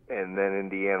 And then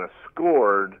Indiana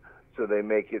scored, so they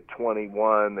make it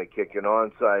 21. They kick an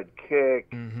onside kick,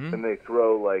 and they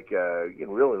throw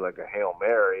really like a Hail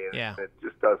Mary, and it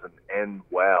just doesn't end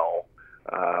well.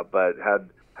 But had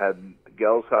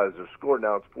Gelsheiser scored,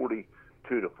 now it's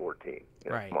 42-14.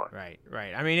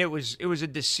 Right. I mean, it was a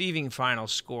deceiving final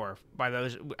score by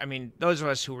those. I mean, those of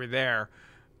us who were there,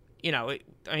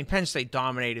 Penn State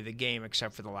dominated the game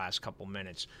except for the last couple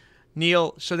minutes.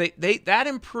 Neil, so they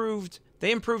improved.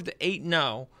 They improved to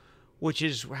 8-0, which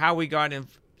is how we got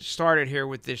started here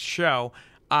with this show.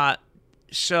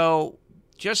 So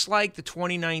just like the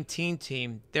 2019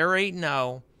 team, they're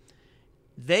 8-0.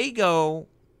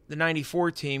 The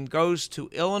 94 team goes to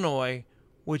Illinois,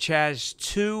 which has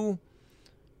 2,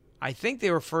 I think they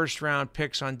were first-round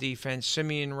picks on defense,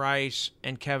 Simeon Rice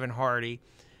and Kevin Hardy,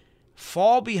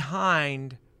 fall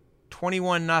behind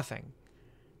 21-0.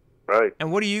 Right.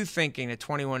 And what are you thinking at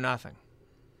 21-0?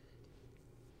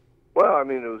 Well, I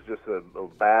mean, it was just a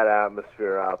bad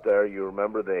atmosphere out there. You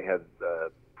remember they had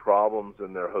problems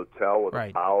in their hotel with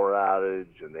a power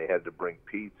outage, and they had to bring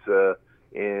pizza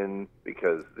in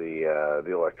because the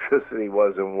electricity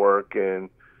wasn't working.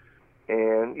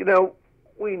 And,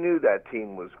 we knew that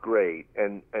team was great.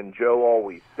 And Joe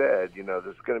always said,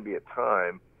 there's going to be a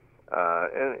time,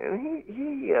 and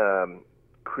he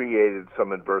created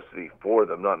some adversity for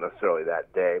them, not necessarily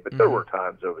that day, but there were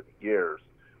times over the years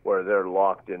where they're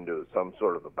locked into some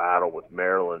sort of a battle with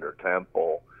Maryland or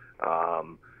Temple,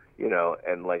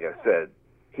 and like I said,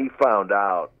 he found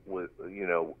out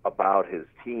about his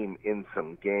team in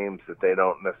some games that they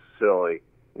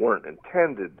weren't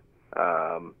intended,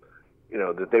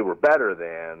 that they were better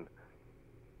than,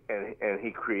 and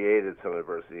he created some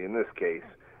adversity. In this case,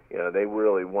 they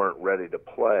really weren't ready to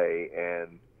play,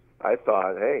 and I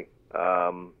thought, hey,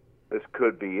 this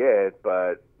could be it,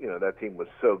 but that team was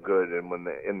so good, and when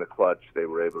in the clutch, they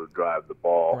were able to drive the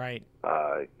ball,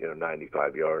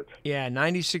 95 yards. Yeah,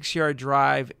 96-yard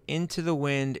drive into the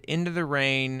wind, into the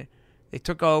rain. They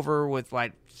took over with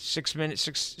 6 minutes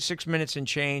and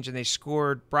change, and they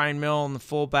scored. Brian Milne, the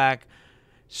fullback,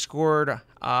 scored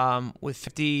with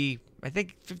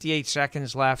 58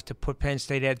 seconds left to put Penn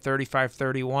State at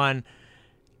 35-31.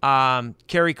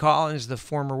 Kerry Collins, the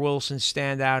former Wilson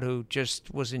standout who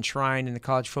just was enshrined in the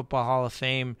College Football Hall of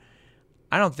Fame,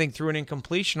 I don't think threw an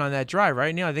incompletion on that drive,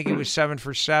 right? Neil, I think he was 7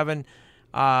 for 7.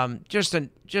 Just a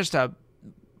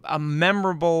a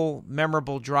memorable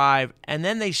drive, and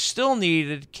then they still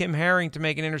needed Kim Herring to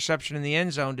make an interception in the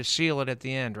end zone to seal it at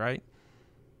the end, right?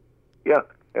 Yeah,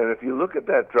 and if you look at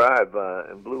that drive,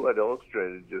 and Blue White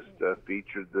Illustrated just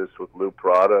featured this with Lou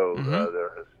Prado,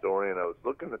 their historian. I was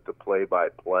looking at the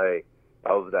play-by-play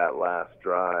of that last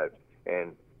drive,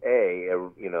 and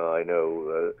I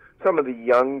know some of the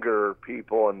younger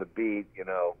people on the beat,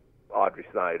 Audrey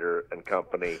Snyder and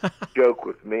company, joke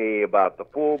with me about the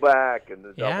fullback and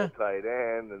the double tight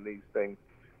end and these things.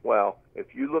 Well,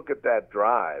 if you look at that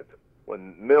drive,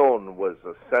 when Milne was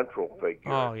a central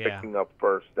figure, picking up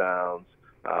first downs,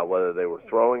 whether they were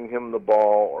throwing him the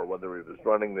ball or whether he was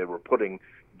running, they were putting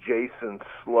Jason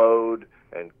Slode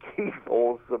and Keith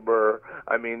Olseber.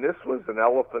 I mean, this was an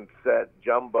elephant set,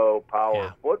 jumbo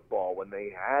power football when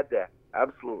they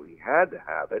absolutely had to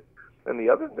have it. And the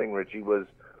other thing, Richie, was,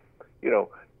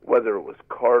 whether it was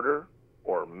Carter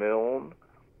or Milne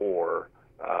or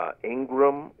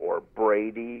Ingram or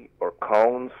Brady or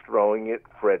Collins throwing it,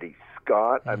 Freddie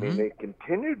Scott. I mean, they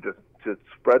continued to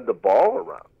spread the ball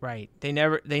around. Right. I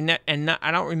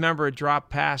don't remember a drop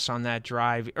pass on that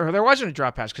drive, or there wasn't a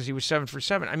drop pass because he was 7 for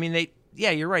 7. I mean,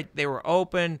 you're right. They were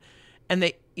open, and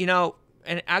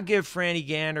and I'll give Franny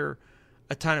Gander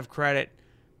a ton of credit,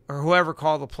 or whoever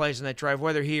called the plays on that drive,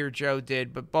 whether he or Joe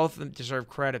did, but both of them deserve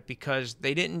credit because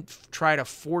they didn't try to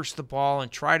force the ball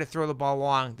and try to throw the ball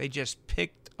long. They just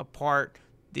picked apart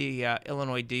the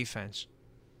Illinois defense.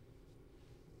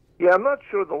 Yeah, I'm not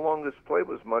sure the longest play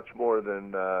was much more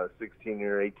than 16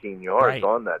 or 18 yards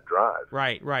on that drive.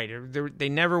 Right. They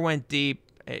never went deep.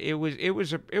 It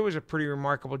was a pretty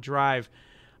remarkable drive.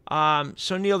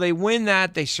 So Neil, they win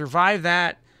that. They survive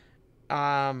that.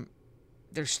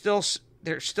 They're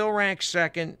still ranked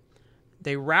second.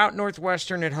 They rout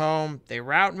Northwestern at home. They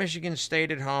rout Michigan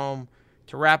State at home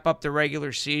to wrap up the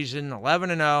regular season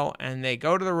 11-0, and they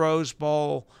go to the Rose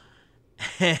Bowl.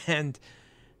 And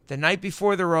the night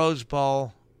before the Rose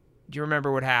Bowl, do you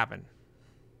remember what happened?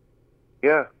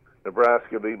 Yeah,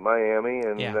 Nebraska beat Miami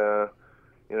and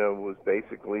was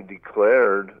basically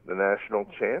declared the national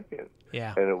champion.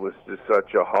 Yeah. And it was just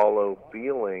such a hollow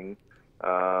feeling.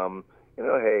 The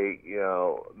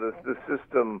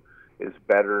system is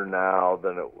better now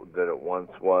than it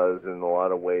once was in a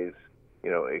lot of ways.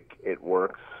 It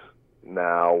works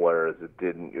now, whereas it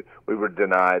didn't. We were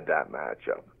denied that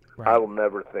matchup. Right. I will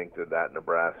never think that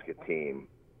Nebraska team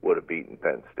would have beaten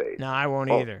Penn State. No, I won't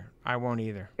either. I won't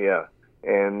either. Yeah.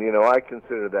 And, I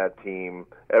consider that team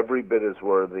every bit as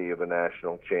worthy of a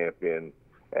national champion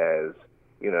as,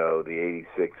 the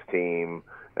 86 team.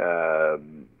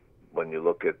 When you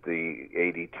look at the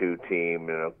 82 team,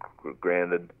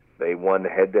 granted, they won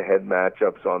head-to-head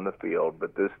matchups on the field,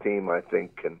 but this team, I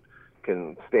think,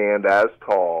 can stand as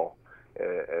tall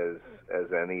as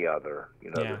any other.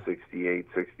 The 68,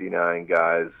 69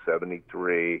 guys,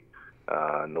 73,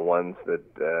 and the ones that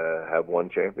have won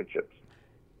championships.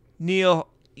 Neil,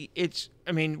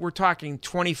 we're talking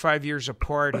 25 years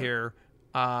apart here,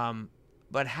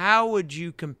 but how would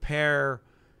you compare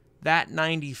that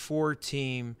 94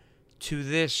 team to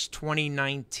this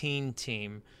 2019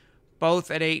 team,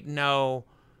 both at 8-0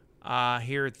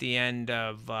 here at the end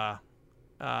of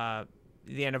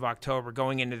October,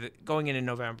 going into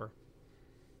November?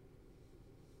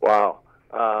 Wow,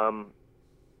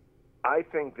 I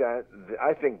think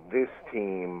this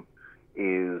team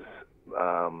is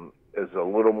a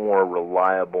little more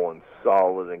reliable and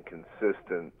solid and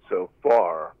consistent so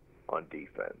far on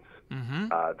defense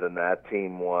than that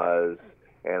team was.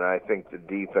 And I think the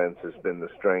defense has been the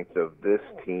strength of this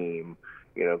team.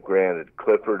 Granted,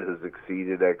 Clifford has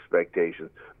exceeded expectations,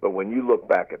 but when you look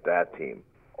back at that team,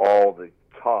 all the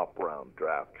top-round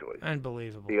draft choices,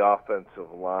 unbelievable. The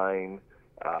offensive line,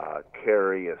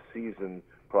 carry a seasoned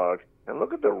product, and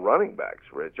look at the running backs,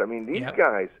 Rich. I mean, these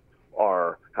guys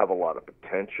have a lot of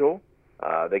potential.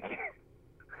 They can.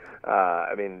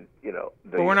 But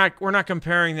we're not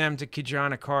comparing them to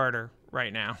Kijana Carter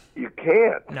right now. You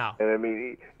can't. No. And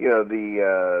the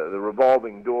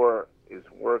revolving door is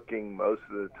working most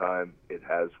of the time. It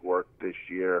has worked this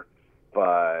year,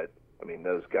 but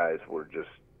those guys were just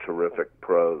terrific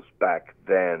pros back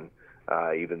then.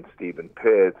 Even Stephen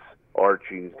Pitts,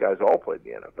 Archie, these guys all played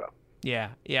in the NFL. Yeah.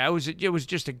 It was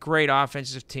just a great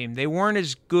offensive team. They weren't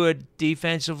as good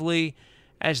defensively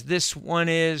as this one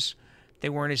is. They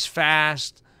weren't as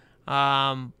fast.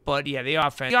 But the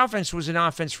offense was an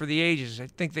offense for the ages. I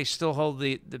think they still hold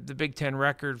the Big Ten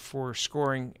record for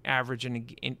scoring average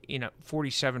in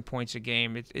 47 points a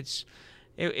game.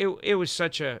 It was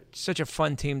such a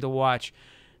fun team to watch.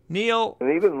 Neil,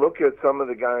 and even look at some of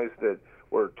the guys that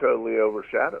were totally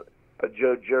overshadowed.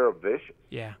 Joe Juravicius.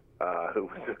 Yeah. Who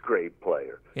was a great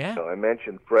player. Yeah. So I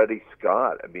mentioned Freddie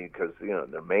Scott. I mean, because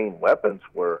their main weapons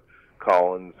were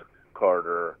Collins,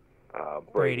 Carter,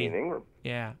 Brady, and Ingram.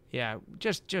 Yeah.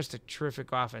 Just a terrific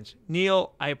offense.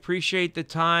 Neil, I appreciate the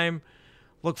time.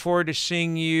 Look forward to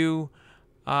seeing you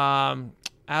out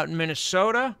in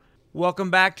Minnesota.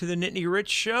 Welcome back to the Nittany Rich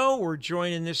Show. We're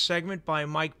joined in this segment by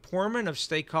Mike Poorman of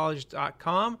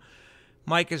StateCollege.com.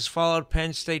 Mike has followed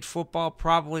Penn State football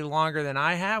probably longer than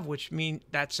I have, which means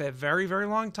that's a very, very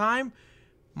long time.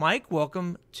 Mike,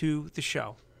 welcome to the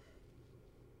show.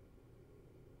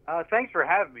 Thanks for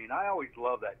having me, and I always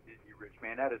love that Disney Rich,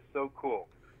 man. That is so cool.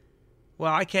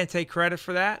 Well, I can't take credit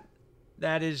for that.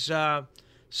 That is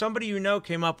somebody you know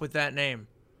came up with that name,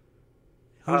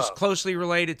 who's closely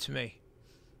related to me.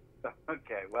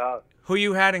 Okay, well. Who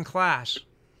you had in class.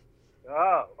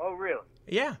 Oh, really?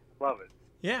 Yeah. Love it.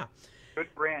 Yeah.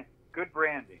 Good branding.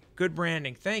 Good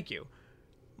branding. Thank you.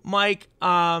 Mike,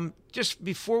 just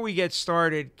before we get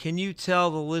started, can you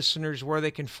tell the listeners where they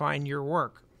can find your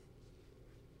work?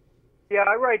 Yeah,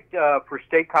 I write for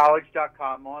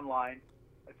StateCollege.com online.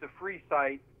 It's a free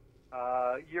site.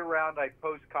 Year-round, I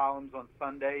post columns on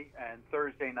Sunday and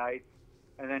Thursday nights,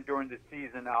 and then during the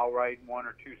season, I'll write one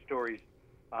or two stories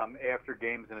after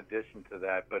games in addition to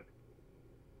that. But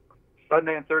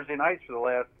Sunday and Thursday nights for the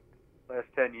last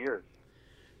 10 years.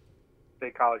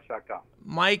 StateCollege.com.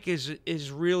 Mike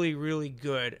is really, really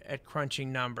good at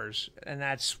crunching numbers, and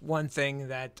that's one thing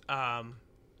that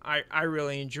I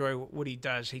really enjoy what he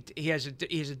does. He has a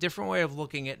different way of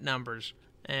looking at numbers,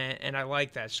 and I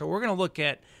like that. So we're going to look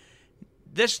at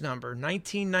this number,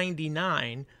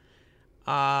 1999.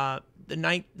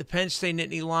 The Penn State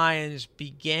Nittany Lions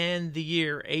began the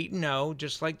year 8-0,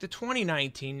 just like the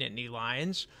 2019 Nittany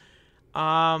Lions.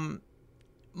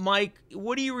 Mike,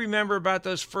 what do you remember about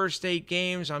those first 8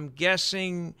 games? I'm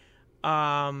guessing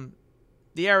the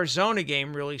Arizona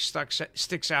game really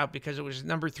sticks out because it was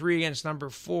number 3 against number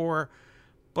 4,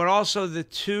 but also the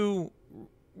 2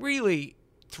 really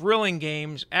thrilling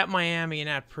games at Miami and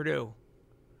at Purdue.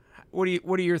 What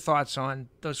are your thoughts on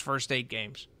those first 8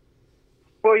 games?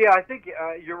 Well, yeah, I think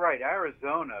you're right.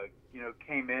 Arizona,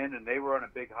 came in and they were on a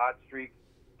big hot streak,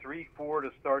 3-4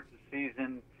 to start the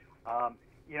season.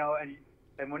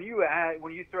 And when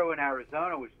you throw in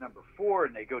Arizona, which is number 4,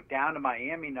 and they go down to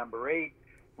Miami, number 8,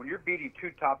 when you're beating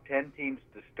 2 top 10 teams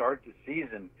to start the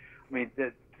season, I mean,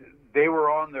 they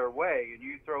were on their way. And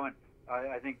you throw in,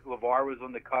 I think LeVar was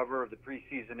on the cover of the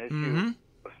preseason issue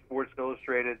of Sports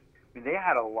Illustrated. I mean, they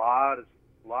had a lot of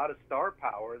star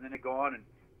power, and then they go on and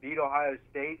beat Ohio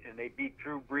State, and they beat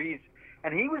Drew Brees.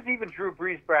 And he was even Drew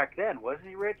Brees back then, wasn't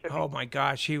he, Rich? Oh my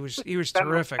gosh, he was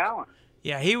terrific.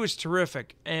 Yeah, he was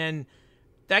terrific. And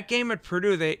that game at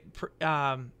Purdue,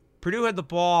 Purdue had the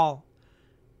ball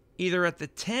either at the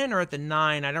 10 or at the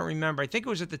 9. I don't remember. I think it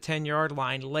was at the 10-yard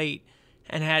line late,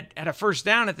 and had a first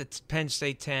down at the Penn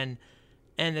State 10,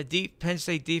 and the Penn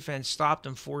State defense stopped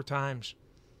them 4 times.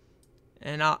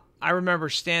 And I remember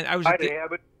go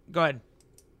ahead.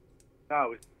 No, it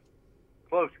was a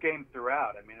close game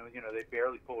throughout. I mean, they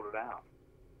barely pulled it out.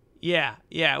 Yeah,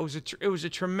 it was a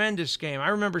tremendous game. I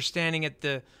remember standing at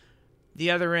the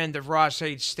other end of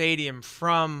Ross-Ade Stadium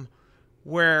from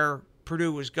where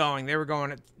Purdue was going. They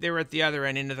were at the other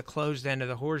end, into the closed end of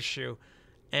the horseshoe,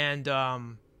 and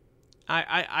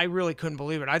I really couldn't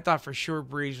believe it. I thought for sure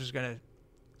Brees was going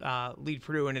to lead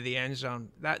Purdue into the end zone.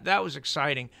 That was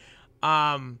exciting.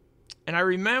 And I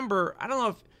remember, I don't know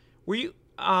if were you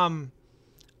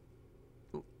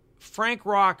Frank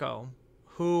Rocco,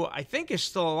 who I think is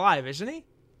still alive, isn't he?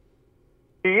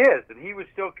 He is, and he was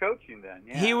still coaching then.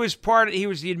 Yeah. He was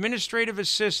the administrative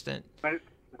assistant.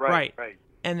 Right.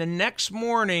 And the next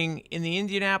morning in the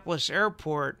Indianapolis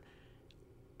airport,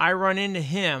 I run into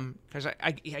him because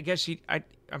I guess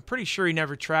I'm pretty sure he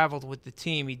never traveled with the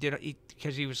team.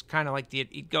 Because he was kind of like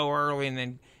he'd go early and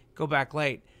then go back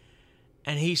late.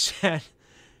 And he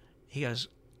goes,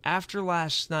 after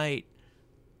last night,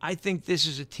 I think this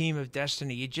is a team of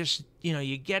destiny. You just,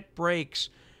 you get breaks.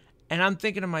 And I'm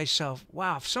thinking to myself,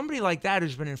 wow, if somebody like that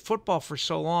who's been in football for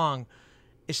so long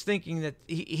is thinking that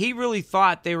he really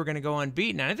thought they were going to go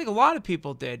unbeaten. And I think a lot of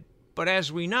people did. But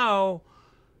as we know,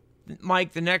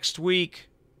 Mike, the next week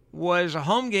was a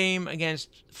home game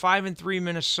against 5-3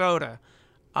 Minnesota.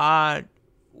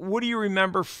 What do you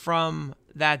remember from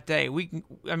that day?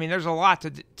 There's a lot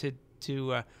to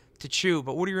chew,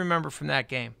 but what do you remember from that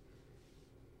game?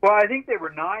 Well, I think they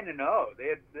were 9-0. They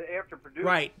had after Purdue.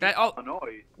 Right.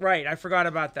 Illinois. Right. I forgot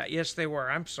about that. Yes, they were.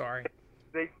 I'm sorry.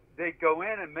 They go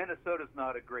in, and Minnesota's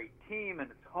not a great team, and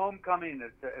it's homecoming,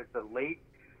 and it's a late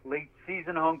late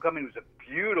season homecoming. It was a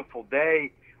beautiful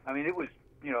day. I mean, it was,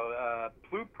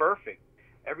 flew perfect.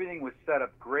 Everything was set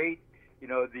up great.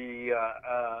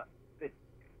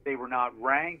 They were not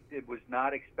ranked. It was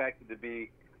not expected to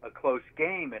be a close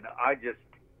game, and I just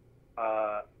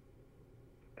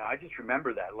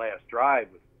remember that last drive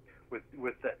with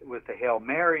the Hail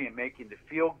Mary and making the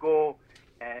field goal,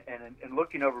 and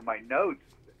looking over my notes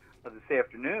of this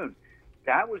afternoon.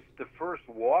 That was the first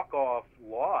walk-off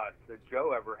loss that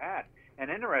Joe ever had, and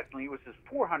interestingly, it was his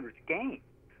 400th game.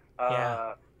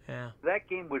 Yeah. That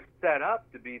game was set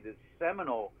up to be this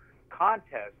seminal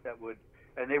contest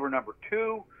and they were number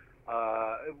 2.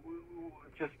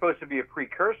 Just supposed to be a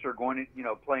precursor going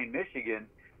to, playing Michigan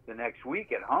the next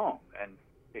week at home, and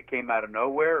it came out of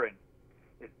nowhere, and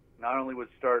it not only was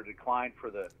started to decline for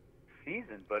the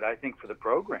season, but I think for the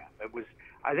program. It was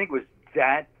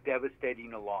that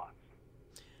devastating a loss.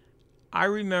 I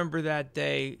remember that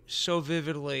day so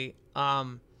vividly.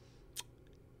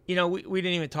 We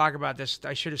didn't even talk about this.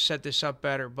 I should have set this up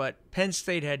better, but Penn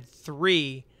State had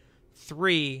three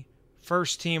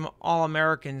first-team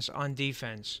All-Americans on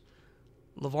defense.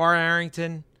 LeVar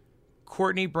Arrington,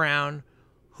 Courtney Brown,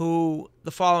 who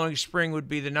the following spring would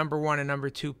be the number 1 and number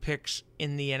 2 picks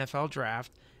in the NFL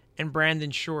draft, and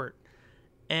Brandon Short.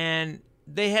 And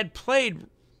they had played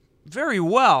very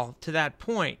well to that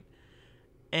point.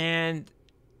 And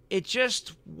it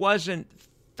just wasn't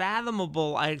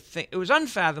fathomable. I think it was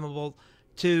unfathomable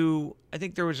I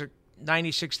think there was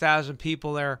 96,000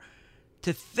 people there,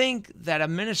 to think that a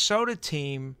Minnesota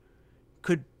team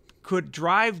could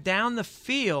drive down the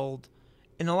field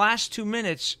in the last 2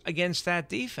 minutes against that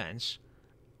defense.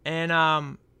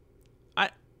 And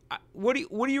what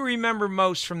do you remember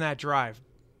most from that drive?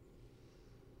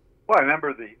 Well, I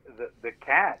remember the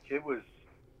catch. It was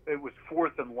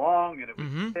 4th and long, and it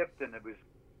was tipped, and it was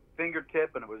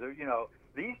fingertip, and it was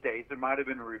these days there might have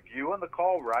been a review on the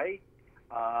call, right?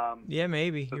 Yeah,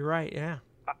 maybe you're right. Yeah.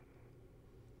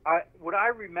 What I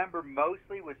remember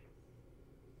mostly was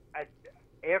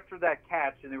after that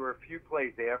catch, and there were a few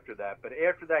plays after that, but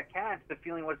after that catch, the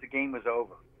feeling was the game was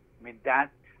over. I mean,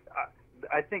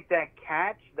 I think that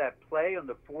catch, that play on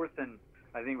the 4th and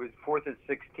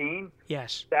 16.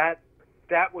 Yes. That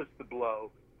was the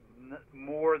blow,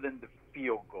 more than the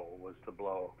field goal was the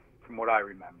blow, from what I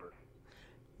remember.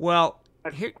 Well,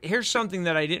 here's something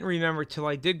that I didn't remember till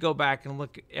I did go back and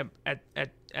look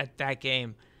at that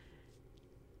game.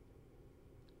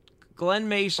 Glenn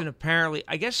Mason apparently,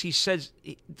 I guess he says,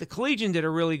 the Collegian did a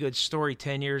really good story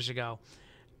 10 years ago.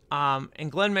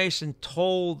 And Glenn Mason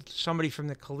told somebody from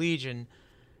the Collegian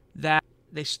that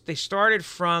they started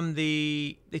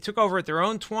they took over at their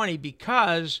own 20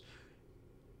 because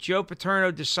Joe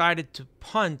Paterno decided to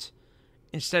punt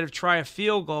instead of try a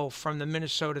field goal from the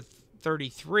Minnesota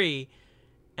 33.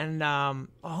 And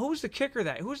who was the kicker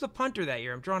who was the punter that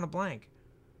year? I'm drawing a blank.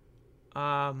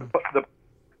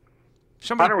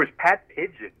 The punter was Pat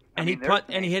Pigeon. And he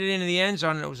hit it into the end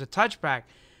zone, and it was a touchback.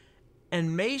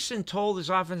 And Mason told his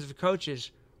offensive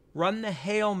coaches, run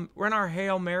our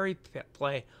Hail Mary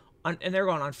play, and they're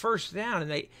going on first down,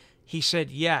 and he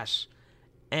said yes.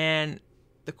 And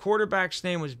the quarterback's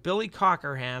name was Billy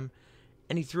Cockerham,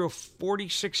 and he threw a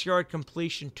 46-yard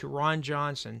completion to Ron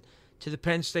Johnson to the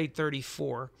Penn State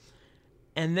 34.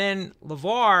 And then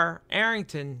LeVar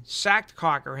Arrington sacked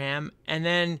Cockerham, and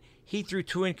then he threw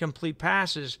 2 incomplete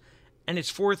passes, and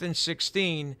it's 4th and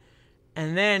 16.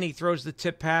 And then he throws the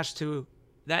tip pass to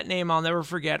that name I'll never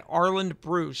forget, Arland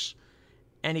Bruce,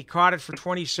 and he caught it for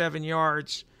 27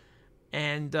 yards.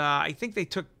 And I think they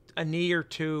took a knee or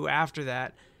two after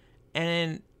that.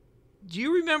 And do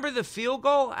you remember the field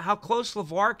goal, how close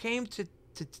LeVar came to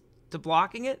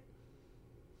blocking it?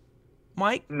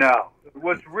 Mike? No. It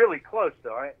was really close,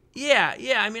 though, right? Yeah.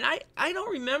 I mean, I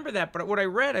don't remember that, but what I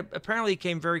read, apparently he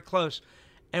came very close.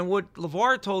 And what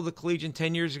LeVar told the Collegian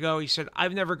 10 years ago, he said,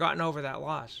 I've never gotten over that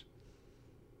loss,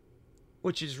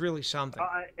 which is really something.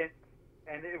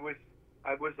 And it was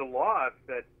a loss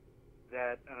that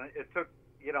it took,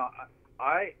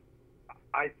 I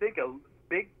think a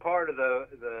big part of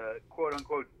the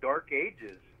quote-unquote dark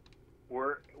ages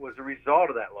was a result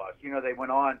of that loss. They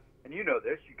went on, and you know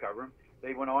this, you cover them,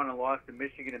 they went on and lost to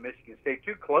Michigan and Michigan State,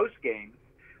 2 close games.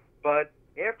 But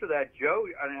after that, Joe,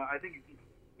 I think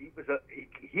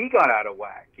he got out of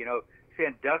whack.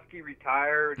 Sandusky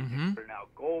retired, they're now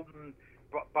Golden,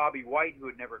 Bobby White, who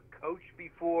had never coached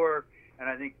before, and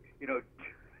I think,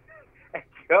 and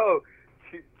Joe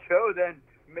then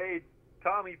made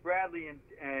Tommy Bradley and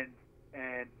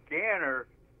Ganner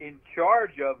in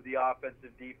charge of the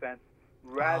offensive defense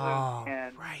rather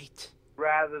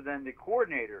than the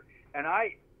coordinator. And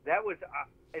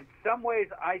in some ways,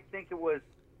 I think it was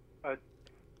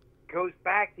goes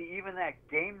back to even that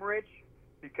game, Rich,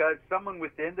 because someone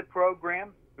within the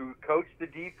program who coached the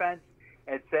defense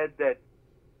had said that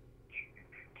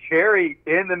Cherry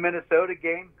in the Minnesota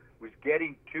game was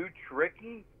getting too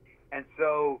tricky. And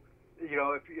so,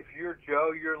 if you're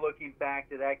Joe, you're looking back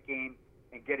to that game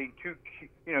and getting too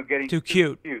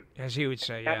cute, as he would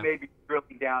say. That may be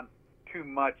drilling down too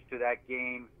much to that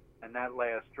game and that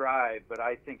last drive, but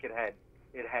I think it had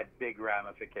big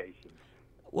ramifications.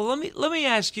 Well, let me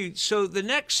ask you. So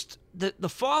the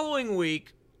following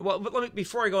week. Well, but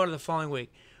before I go into the following week,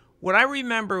 what I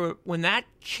remember when that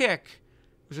kick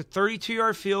was a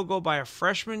 32-yard field goal by a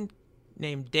freshman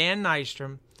named Dan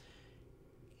Nystrom.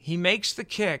 He makes the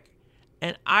kick,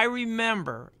 and I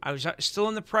remember I was still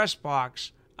in the press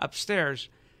box upstairs.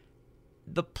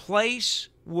 The place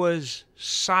was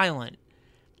silent,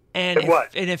 and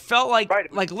it felt like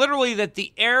literally that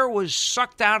the air was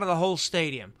sucked out of the whole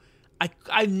stadium.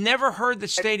 I've never heard the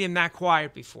stadium that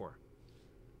quiet before.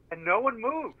 And no one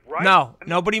moved, right? No,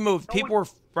 nobody moved. People were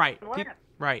right.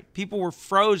 People were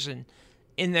frozen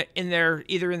either in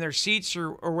their seats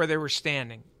or where they were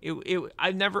standing.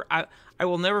 I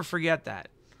will never forget that.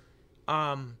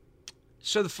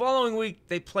 So the following week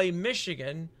they play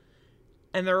Michigan,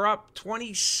 and they're up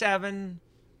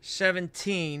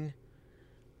 27-17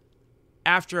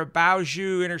 after a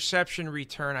Baoju interception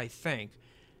return, I think.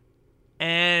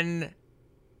 And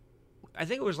I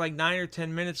think it was like 9 or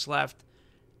 10 minutes left,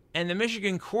 and the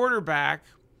Michigan quarterback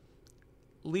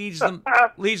leads them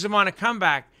on a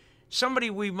comeback. Somebody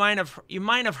you might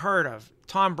have heard of,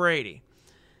 Tom Brady.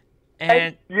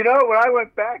 And when I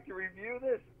went back to review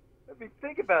this, let me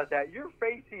think about that. You're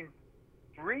facing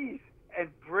Brees and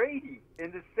Brady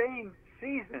in the same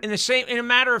season. In a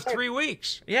matter of 3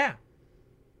 weeks. Yeah.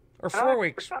 Or 4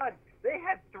 weeks. God, they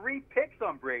had 3 picks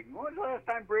on Brady. When was the last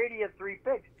time Brady had 3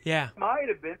 picks? Yeah. It might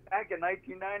have been back in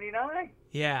 1999.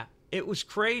 Yeah. It was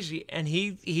crazy. And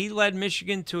he led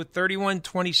Michigan to a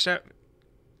 31-27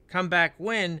 comeback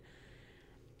win.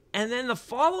 And then the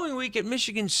following week at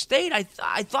Michigan State, I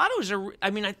thought it was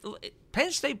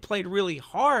Penn State played really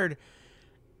hard.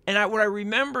 And what I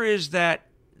remember is that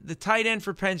the tight end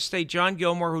for Penn State, John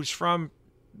Gilmore, who's from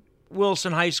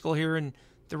Wilson High School here in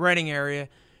the Reading area,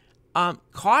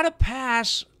 caught a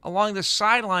pass along the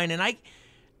sideline, and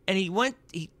he went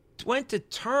to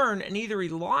turn, and either he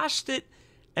lost it,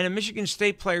 and a Michigan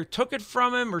State player took it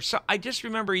from him, or so. I just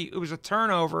remember it was a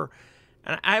turnover,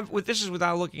 and this is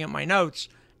without looking at my notes,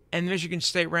 and Michigan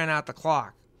State ran out the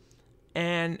clock,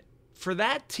 and for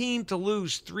that team to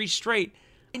lose 3 straight,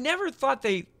 I never thought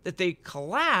that they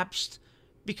collapsed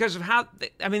because of how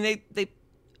they it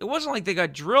wasn't like they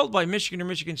got drilled by Michigan or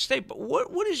Michigan State. But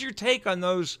what is your take on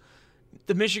those?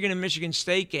 The Michigan and Michigan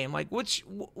State game, like what's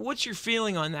your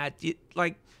feeling on that?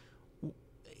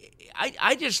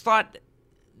 I just thought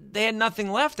they had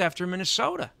nothing left after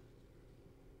Minnesota.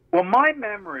 Well, my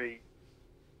memory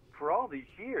for all these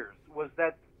years was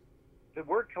that the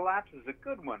word collapse is a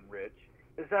good one, Rich,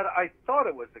 is that I thought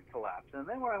it was a collapse. And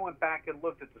then when I went back and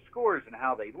looked at the scores and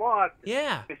how they lost,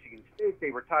 Michigan State,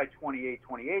 they were tied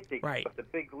 28-28. They gave up the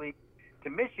big lead to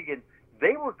Michigan.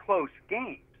 They were close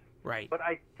games. Right. But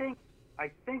I think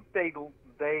they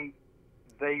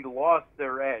lost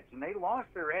their edge, and they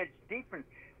lost their edge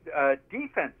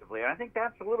defensively. And I think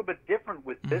that's a little bit different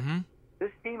with this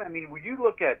team. I mean, when you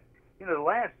look at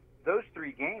those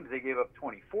 3 games, they gave up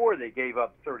 24, they gave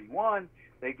up 31,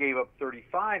 they gave up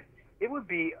 35. It would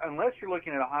be, unless you're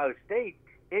looking at Ohio State,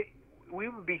 we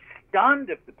would be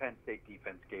stunned if the Penn State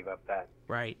defense gave up that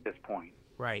at this point.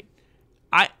 Right.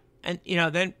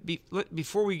 Then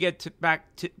before we get to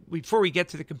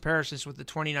the comparisons with the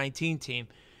 2019 team,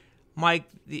 Mike,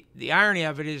 the irony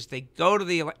of it is they go to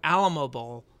the Alamo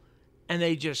Bowl and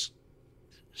they just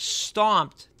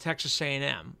stomped Texas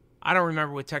A&M. I don't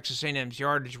remember what Texas A&M's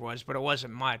yardage was, but it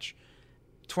wasn't much.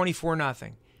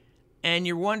 24-0. And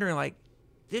you're wondering, like,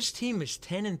 this team is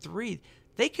 10-3.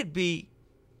 They could be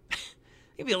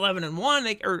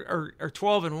 11-1, or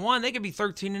 12-1. They could be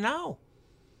 13-0.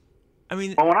 I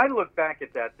mean, well, when I look back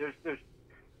at that, there's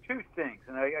 2 things,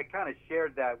 and I kind of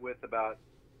shared that with about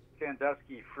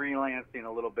Sandusky freelancing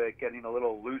a little bit, getting a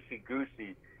little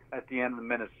loosey-goosey at the end of the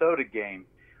Minnesota game.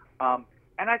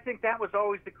 And I think that was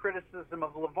always the criticism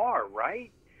of LeVar,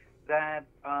 right? That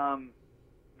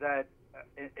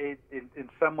it in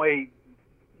some way,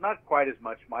 not quite as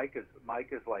much Mike is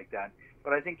like that,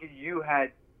 but I think you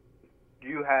had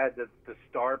the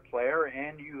star player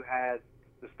and you had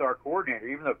the star coordinator,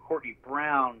 even though Courtney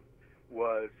Brown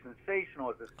was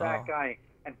sensational as a sack guy,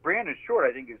 and Brandon Short,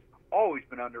 I think, has always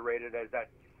been underrated as that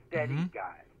steady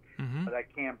guy.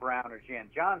 that Cam Brown or Jan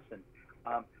Johnson.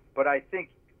 But I think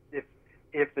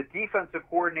if the defensive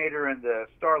coordinator and the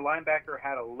star linebacker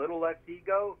had a little less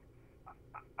ego,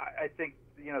 I think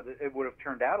it would have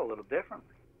turned out a little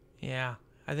differently. Yeah,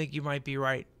 I think you might be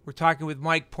right. We're talking with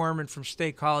Mike Poorman from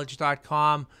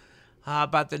StateCollege.com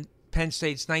about the Penn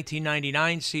State's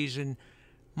 1999 season.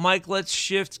 Mike, let's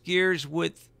shift gears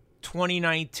with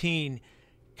 2019.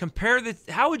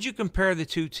 How would you compare the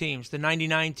two teams, the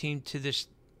 99 team to this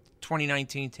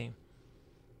 2019 team?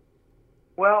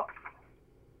 Well,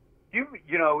 you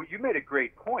made a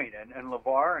great point, and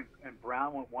LeVar and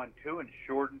Brown went 1-2, and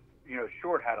Short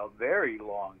had a very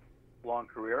long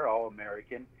career,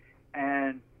 All-American,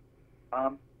 and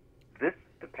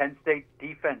the Penn State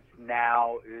defense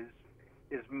now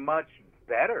is much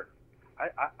better.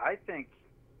 I think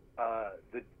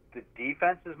the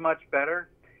defense is much better,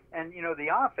 and the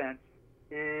offense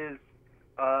is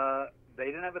they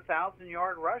didn't have a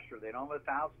 1,000-yard rusher. They don't have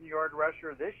a 1,000-yard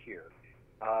rusher this year.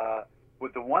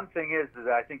 But the one thing is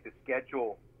that I think the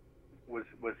schedule was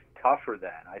tougher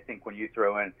then. I think when you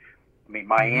throw in,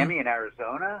 Miami and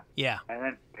Arizona, yeah, and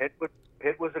then Pitt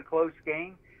was a close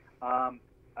game, and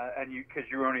because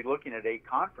you were only looking at 8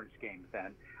 conference games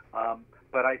then.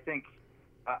 But I think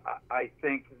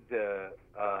the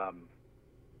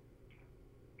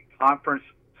conference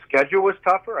schedule was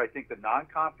tougher. I think the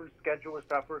non-conference schedule was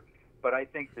tougher. But I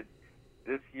think that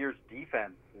this year's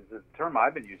defense is a term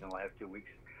I've been using the last 2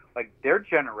 weeks. Like, they're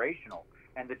generational,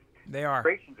 and they are.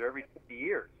 Generations are every 50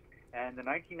 years. And the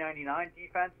 1999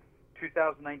 defense,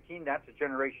 2019, that's a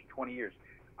generation 20 years.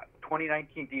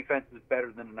 2019 defense is better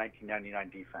than the 1999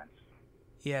 defense.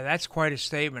 Yeah, that's quite a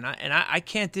statement. I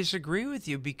can't disagree with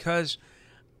you because,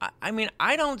 I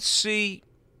don't see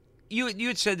 – you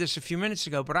had said this a few minutes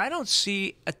ago, but I don't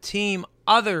see a team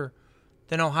other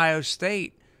than Ohio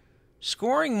State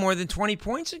scoring more than 20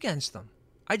 points against them.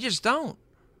 I just don't.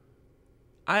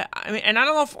 I don't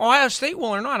know if Ohio State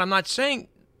will or not. I'm not saying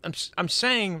 – I'm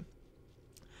saying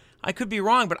I could be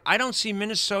wrong, but I don't see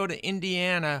Minnesota,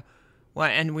 Indiana,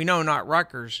 and we know not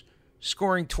Rutgers,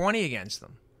 scoring 20 against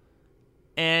them.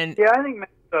 And yeah, I think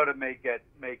Minnesota may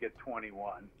get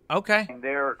 21. Okay. And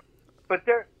but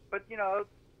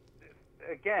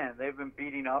again, they've been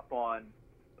beating up on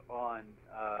the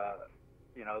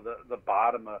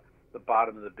bottom of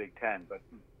the Big Ten. But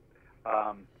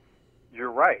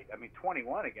you're right.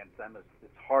 21 against them is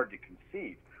hard to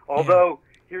conceive. Although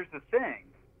here's the thing: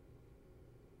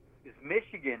 is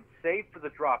Michigan, save for the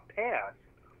drop pass,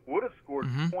 would have scored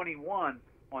 21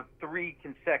 on 3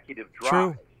 consecutive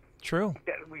drives. True.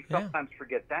 We sometimes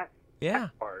forget that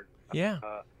part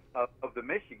of the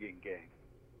Michigan game.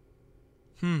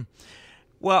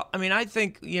 Well, I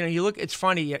think, you look, it's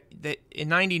funny that in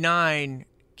 99,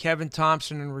 Kevin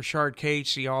Thompson and Rashard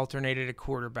Casey alternated at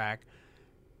quarterback.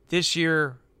 This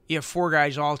year, you have 4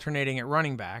 guys alternating at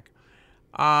running back.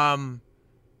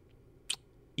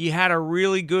 You had a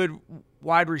really good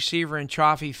wide receiver in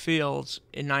Chaffee Fields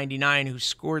in 99 who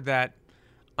scored that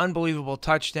unbelievable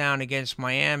touchdown against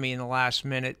Miami in the last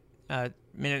minute or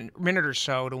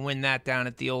so to win that down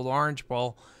at the old Orange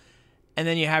Bowl. And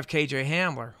then you have KJ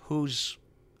Hamler, who's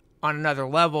on another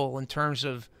level in terms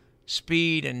of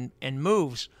speed and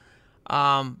moves.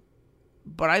 But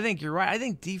I think you're right. I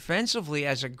think defensively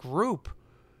as a group,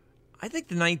 I think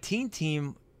the 19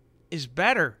 team is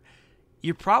better.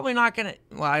 You're probably not going to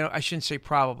 – well, I shouldn't say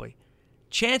probably.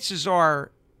 Chances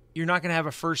are you're not going to have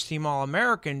a first-team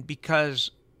All-American because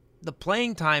the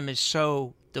playing time is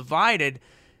so divided.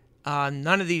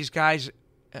 None of these guys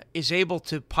is able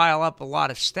to pile up a lot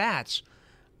of stats.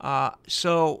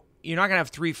 So you're not going to have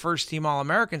 3 first-team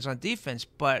All-Americans on defense,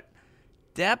 but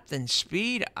depth and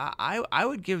speed, I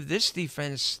would give this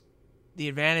defense the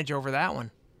advantage over that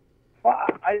one. Well,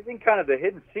 I think kind of the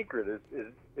hidden secret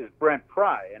is Brent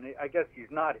Pry, and I guess he's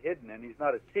not hidden and he's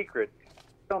not a secret. I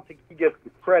don't think he gets the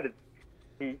credit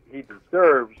he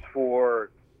deserves for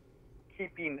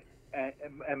keeping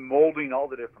and molding all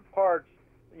the different parts.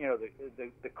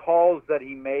 The calls that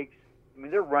he makes.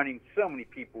 They're running so many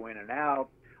people in and out,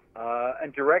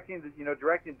 and directing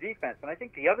defense. And I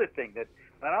think the other thing that,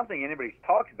 and I don't think anybody's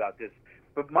talked about this,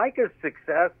 but Micah's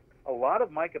success, a lot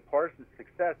of Micah Parsons'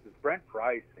 success is Brent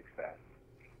Pry's success.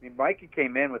 Micah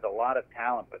came in with a lot of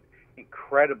talent, but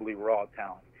incredibly raw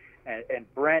talent. And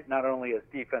Brent, not only as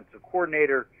defensive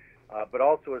coordinator, but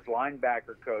also as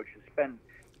linebacker coach, has spent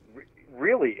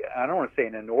really, I don't want to say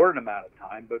an inordinate amount of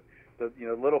time, but the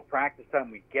little practice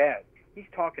time we get, he's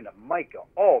talking to Micah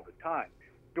all the time,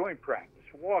 during practice,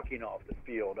 walking off the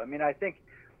field. I think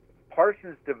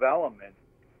Parsons' development,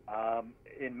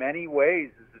 in many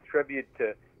ways, is a tribute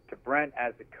to to Brent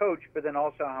as a coach, but then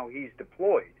also how he's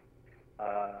deployed.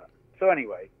 So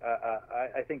anyway,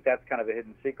 I think that's kind of a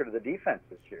hidden secret of the defense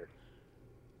this year.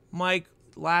 Mike,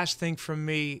 last thing from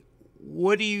me,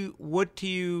 what do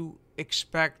you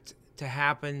expect to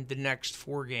happen the next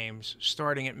 4 games,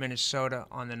 starting at Minnesota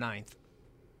on the 9th?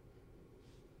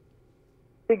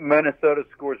 I think Minnesota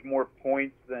scores more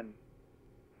points than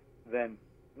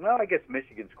well, I guess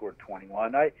Michigan scored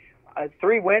 21. I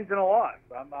 3 wins and a loss.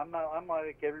 I'm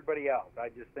like everybody else. I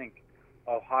just think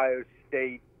Ohio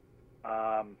State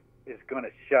is going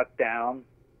to shut down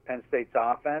Penn State's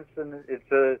offense, and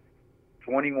it's a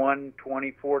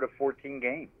 21-24-14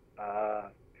 game.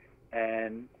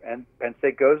 And Penn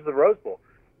State goes to the Rose Bowl.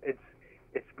 It's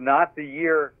not the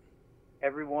year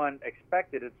everyone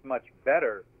expected. It's much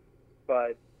better,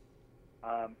 but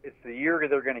it's the year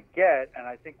they're going to get. And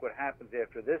I think what happens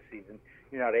after this season,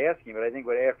 you're not asking, but I think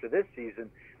after this season,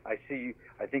 I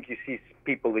think you see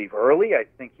people leave early. I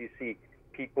think you see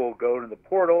people go to the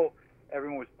portal.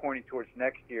 Everyone was pointing towards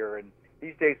next year, and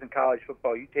these days in college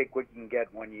football, you take what you can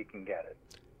get when you can get it.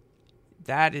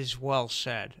 That is well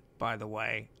said, by the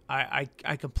way. I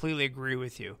completely agree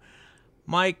with you.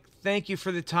 Mike, thank you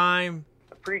for the time.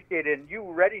 Appreciate it. And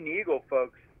you Reading Eagle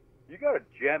folks, you got a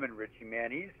gem in Richie,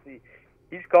 man.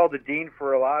 He's called the dean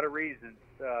for a lot of reasons.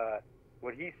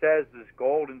 What he says is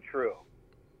gold and true.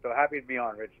 So happy to be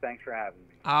on, Rich. Thanks for having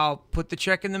me. I'll put the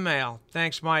check in the mail.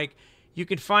 Thanks, Mike. You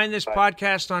can find this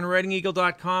podcast on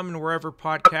ReadingEagle.com and wherever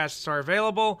podcasts are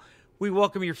available. We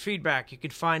welcome your feedback. You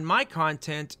can find my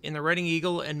content in the Reading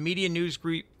Eagle and Media News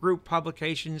Group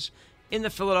publications in the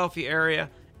Philadelphia area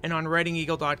and on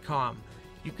ReadingEagle.com.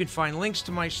 You can find links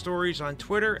to my stories on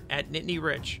Twitter at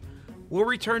NittanyRich. We'll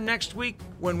return next week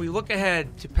when we look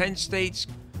ahead to Penn State's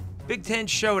Big Ten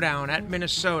showdown at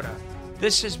Minnesota.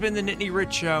 This has been the Nittany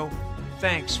Rich Show.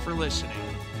 Thanks for listening.